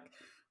like,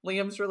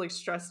 Liam's really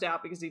stressed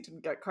out because he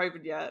didn't get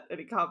COVID yet and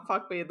he can't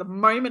fuck me. The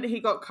moment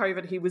he got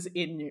COVID, he was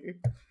in you.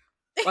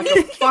 Like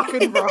a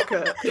fucking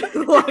rocket.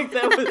 Like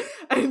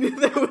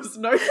there was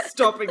no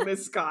stopping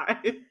this guy.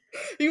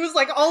 He was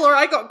like, Ola,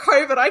 I got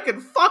COVID, I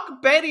can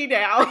fuck Betty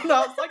now. And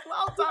I was like,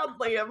 well done,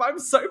 Liam. I'm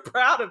so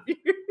proud of you.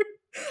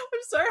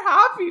 I'm so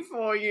happy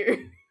for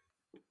you.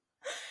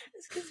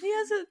 It's because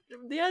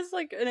he has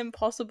like an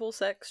impossible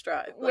sex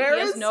drive. Like,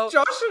 Whereas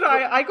Josh and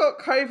I got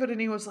COVID and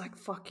he was like,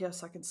 fuck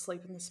yes, I can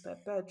sleep in the spare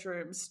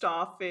bedroom,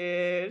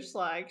 starfish,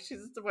 like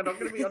we're not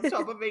going to be on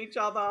top of each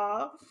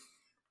other.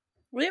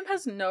 Liam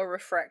has no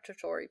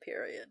refractory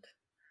period.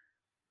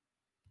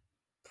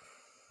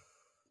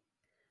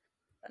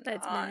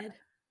 That's mad.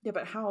 Yeah,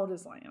 but how old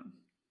is Liam?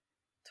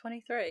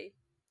 23.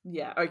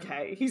 Yeah,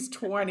 okay. He's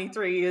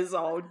 23 years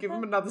old. Give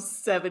him another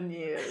 7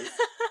 years.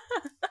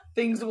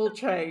 Things will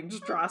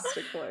change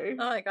drastically.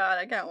 Oh my god,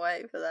 I can't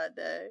wait for that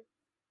day.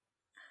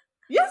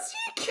 Yes,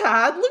 you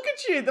can. Look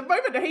at you. The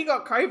moment he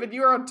got COVID,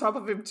 you were on top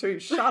of him too.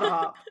 Shut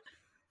up.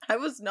 I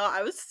was not.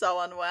 I was so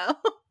unwell.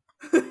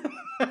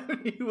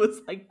 He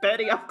was like,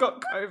 Betty, I've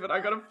got COVID.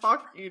 I gotta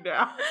fuck you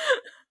now.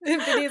 And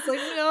Betty's like,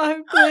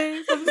 no,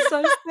 please, I'm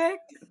so sick.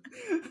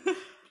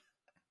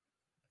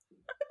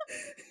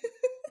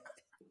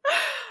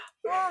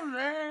 Oh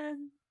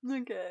man.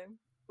 Okay.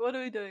 What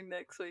are we doing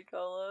next week,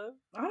 Ola?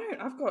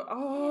 You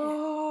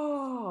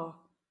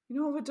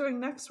know what we're doing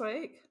next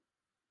week?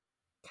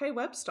 Kay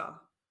Webster.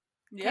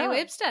 Kay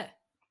Webster.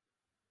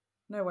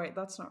 No, wait,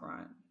 that's not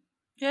right.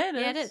 Yeah, it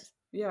is. Yeah, it is.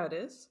 Yeah, it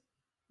is.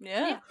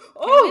 Yeah.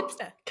 Oh,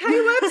 Webster.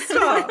 Kay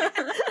Webster.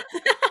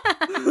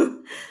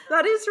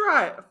 That is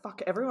right.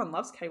 Fuck, everyone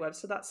loves Kay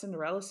Webster. That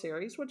Cinderella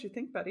series. What do you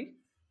think, Betty?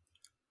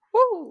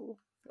 Woo!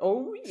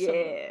 Oh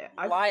yeah,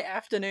 Light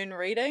afternoon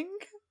reading.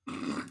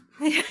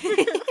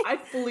 I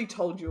fully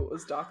told you it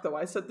was dark, though.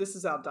 I said this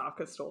is our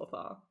darkest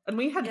author, and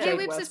we had Kay Jade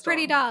Webster's West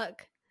pretty on.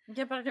 dark.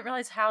 Yeah, but I didn't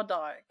realize how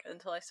dark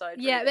until I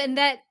started Yeah, reading.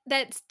 and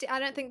that's I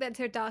don't think that's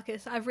her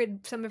darkest. I've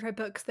read some of her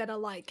books that are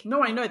like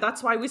No, I know.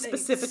 That's why we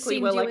specifically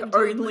send were you like into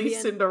only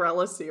oblivion.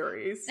 Cinderella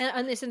series.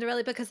 only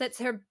Cinderella, because that's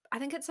her. I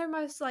think it's her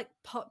most like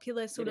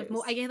popular sort It of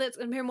more. is. I guess it's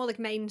her more like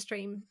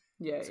mainstream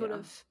Yeah, sort yeah.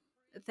 of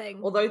thing.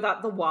 Although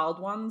the Wild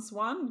Ones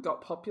one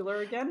got popular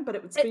again, but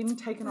it's been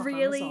taken off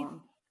really-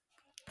 Amazon.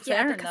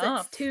 yeah, Fair because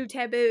enough. it's too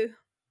taboo.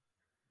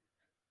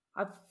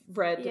 I've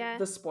read Yeah.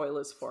 the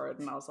spoilers for it,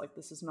 and I was like,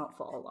 this is not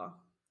for Ola.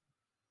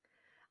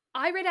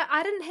 I read it.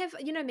 I didn't have,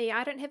 you know me,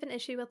 I don't have an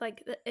issue with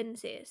like the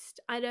incest.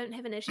 I don't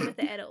have an issue with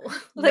it at all.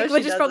 Like, No,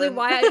 which she is probably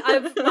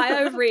doesn't. why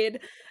I've read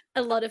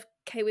a lot of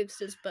Kay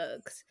Webster's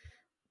books.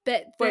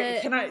 But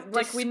Wait,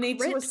 we need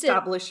to descriptive-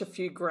 establish a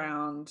few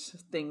ground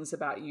things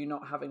about you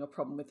not having a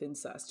problem with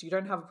incest. You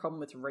don't have a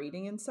problem with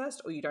reading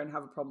incest, or you don't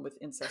have a problem with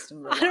incest in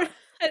real life?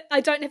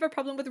 I don't have a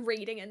problem with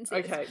reading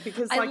incest. Okay,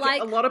 because I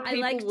like a lot of I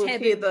people like will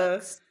taboo hear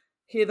books.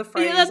 the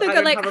phrase, Yeah, they'll I go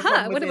don't like, have a problem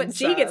I with wonder what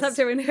incest. G gets up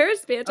to in her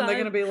spare time. And they're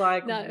going to be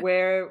like, No.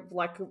 where,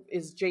 like,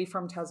 is G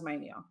from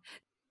Tasmania?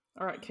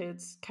 All right,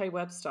 kids, Kay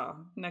Webster,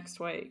 next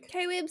week.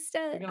 Kay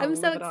Webster. We're gonna I'm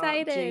so live it up.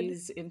 excited.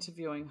 G's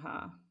interviewing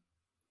her.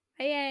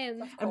 I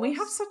am. And we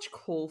have such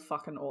cool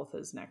fucking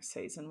authors next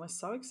season. We're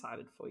so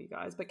excited for you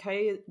guys. But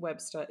Kay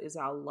Webster is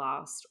our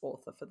last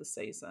author for the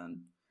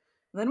season.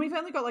 And then we've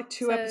only got like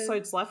 2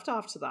 episodes left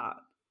after that.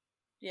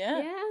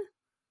 Yeah.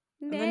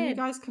 And then you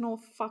guys can all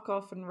fuck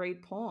off and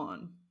read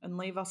porn and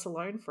leave us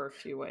alone for a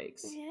few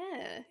weeks.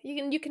 Yeah.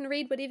 You can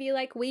read whatever you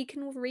like. We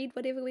can read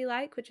whatever we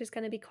like, which is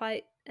going to be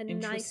quite a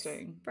nice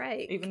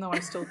break. Even though I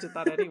still did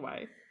that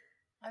anyway.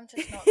 I'm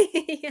just not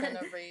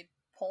gonna read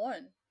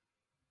porn.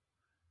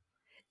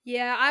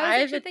 Yeah, I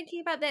was actually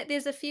thinking about that.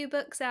 There's a few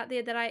books out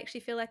there that I actually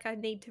feel like I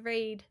need to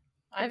read.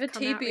 I have a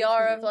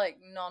TBR of like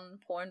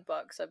non-porn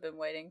books I've been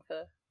waiting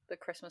for the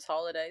Christmas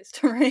holidays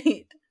to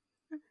read.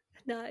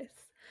 Nice.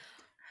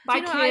 Bye, do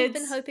you know kids. what I've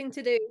been hoping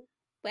to do?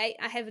 Wait,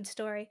 I have a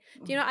story.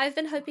 Do you know what I've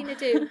been hoping to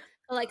do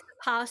for like the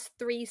past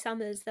 3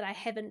 summers that I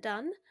haven't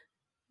done?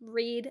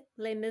 Read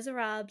Les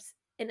Miserables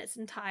in its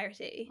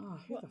entirety.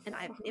 And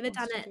I've never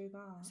done it.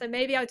 So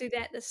maybe I'll do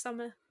that this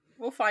summer.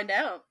 We'll find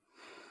out.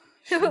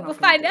 We'll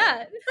find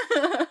out.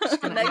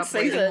 Next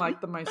season, reading,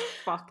 like the most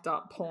fucked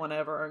up porn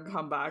ever, and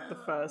come back the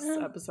first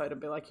episode and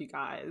be like, "You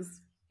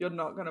guys, you're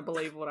not gonna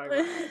believe what I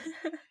read.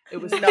 It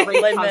was 3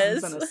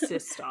 cousins and a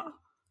sister."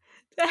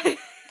 It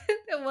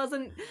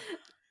wasn't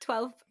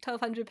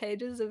 1,200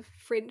 pages of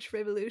French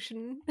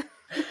Revolution.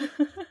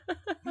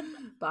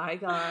 Bye,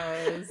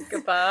 guys.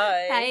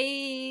 Goodbye.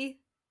 Bye.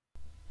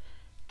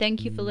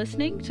 Thank you for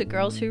listening to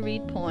Girls Who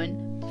Read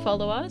Porn.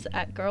 Follow us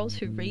at Girls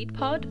Who Read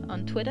Pod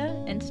on Twitter,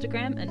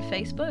 Instagram, and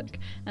Facebook.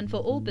 And for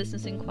all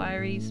business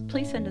inquiries,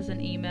 please send us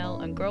an email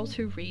on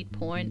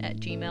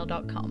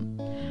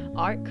girlswhoreadporn@gmail.com.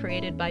 Art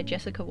created by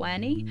Jessica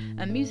Wanney,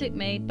 and music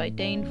made by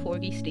Dane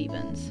Forgy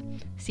Stevens.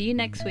 See you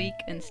next week,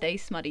 and stay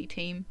smutty,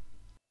 team.